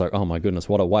played, and it's like, oh my goodness,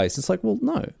 what a waste. It's like, well,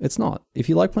 no, it's not. If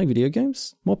you like playing video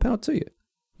games, more power to you.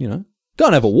 Go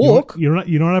and have a walk. You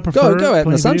know what I prefer? Go out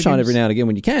in the sunshine every now and again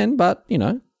when you can, but balance. You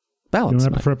know what I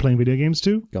prefer playing video games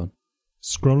too? Go on.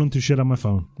 Scrolling through shit on my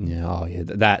phone. Yeah, oh yeah.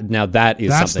 That's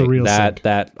something the real sick.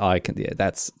 that I can. Yeah,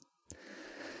 that's.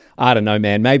 I don't know,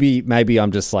 man. Maybe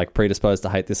I'm just like predisposed to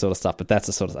hate this sort of stuff, but that's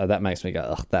the sort of that makes me go,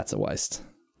 ugh, that's a waste.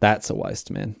 That's a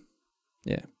waste, man.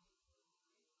 Yeah.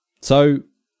 So,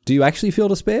 do you actually feel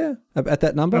despair at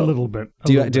that number? A little bit.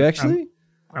 Do you actually?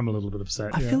 I'm a little bit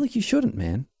upset. I feel like you shouldn't,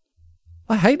 man.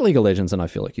 I hate League of Legends, and I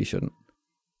feel like you shouldn't.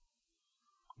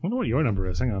 I wonder what your number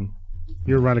is. Hang on.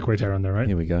 You're Radiquator on there, right?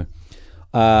 Here we go.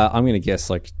 I'm going to guess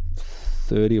like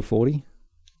 30 or 40.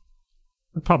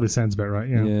 That probably sounds about right,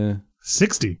 yeah. Yeah.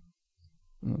 60.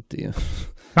 Oh, dear.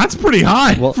 That's pretty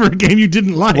high for a game you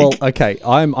didn't like. Well, okay.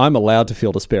 I'm allowed to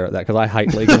feel despair at that because I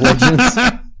hate League of Legends.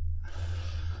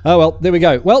 Oh, well, there we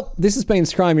go. Well, this has been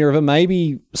Scrymy River,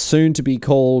 maybe soon to be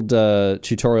called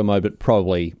tutorial mode, but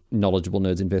probably knowledgeable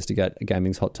nerds investigate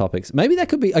gaming's hot topics. Maybe that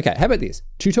could be... Okay, how about this?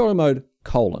 Tutorial mode, :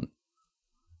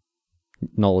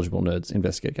 knowledgeable nerds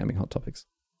investigate gaming hot topics.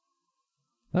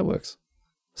 That works.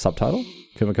 Subtitle?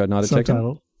 Kumiko Night at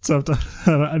checkout?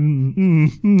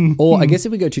 Subtitle. Or I guess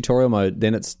if we go tutorial mode,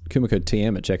 then it's Kumiko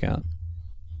TM at checkout.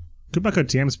 Kumiko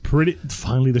TM is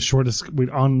finally the shortest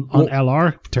on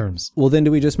LR terms. Well, then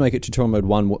do we just make it tutorial mode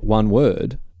one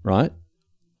word, right?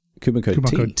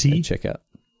 Kumiko T at checkout.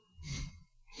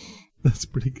 That's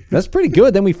pretty good. That's pretty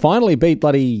good. Then we finally beat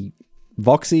bloody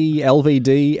Voxy,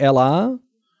 LVD, LR.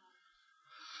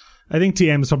 I think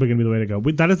TM is probably going to be the way to go.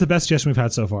 That is the best suggestion we've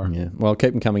had so far. Yeah. Well,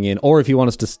 keep them coming in. Or if you want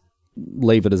us to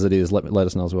leave it as it is, let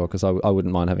us know as well, because I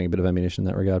wouldn't mind having a bit of ammunition in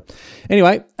that regard.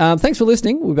 Anyway, thanks for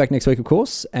listening. We'll be back next week, of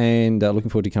course, and looking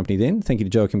forward to your company then. Thank you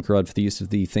to Joachim Karad for the use of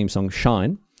the theme song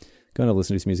Shine. Go and have a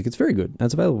listen to his music. It's very good, and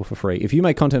it's available for free. If you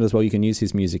make content as well, you can use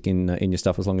his music in your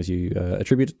stuff as long as you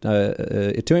attribute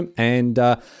it to him. And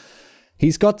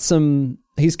he's got...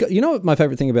 You know what my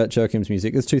favorite thing about Joachim's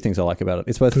music? There's two things I like about it.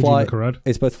 It's both fly.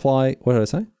 What did I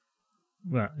say?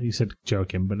 Well, you said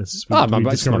Joachim, but it's... my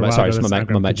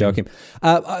mate Joachim.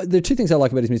 There are two things I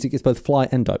like about his music. It's both fly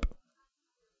and dope.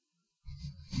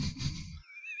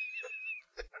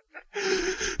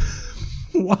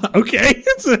 Okay.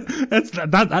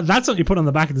 That's what you put on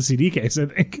the back of the CD case, I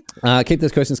think. Keep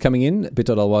those questions coming in.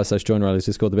 bit.ly/join Riley's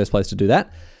Discord, the best place to do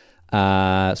that.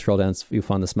 Scroll down, you'll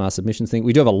find the smart submissions thing.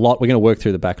 We do have a lot. We're going to work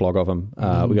through the backlog of them.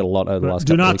 We got a lot over the last couple of weeks.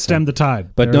 Do not stem the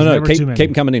tide. But keep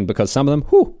them coming in, because some of them,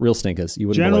 real stinkers. You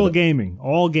wouldn't General gaming,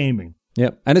 all gaming.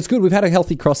 Yep. And it's good. We've had a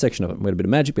healthy cross-section of them. We had a bit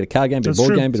of Magic, bit of card game, bit of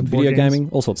board game, bit of video gaming,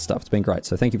 all sorts of stuff. It's been great.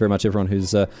 So thank you very much, everyone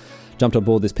who's jumped on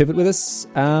board this pivot with us.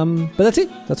 But that's it.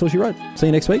 That's all she wrote. See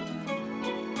you next week.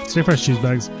 Stay fresh, cheese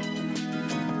bags.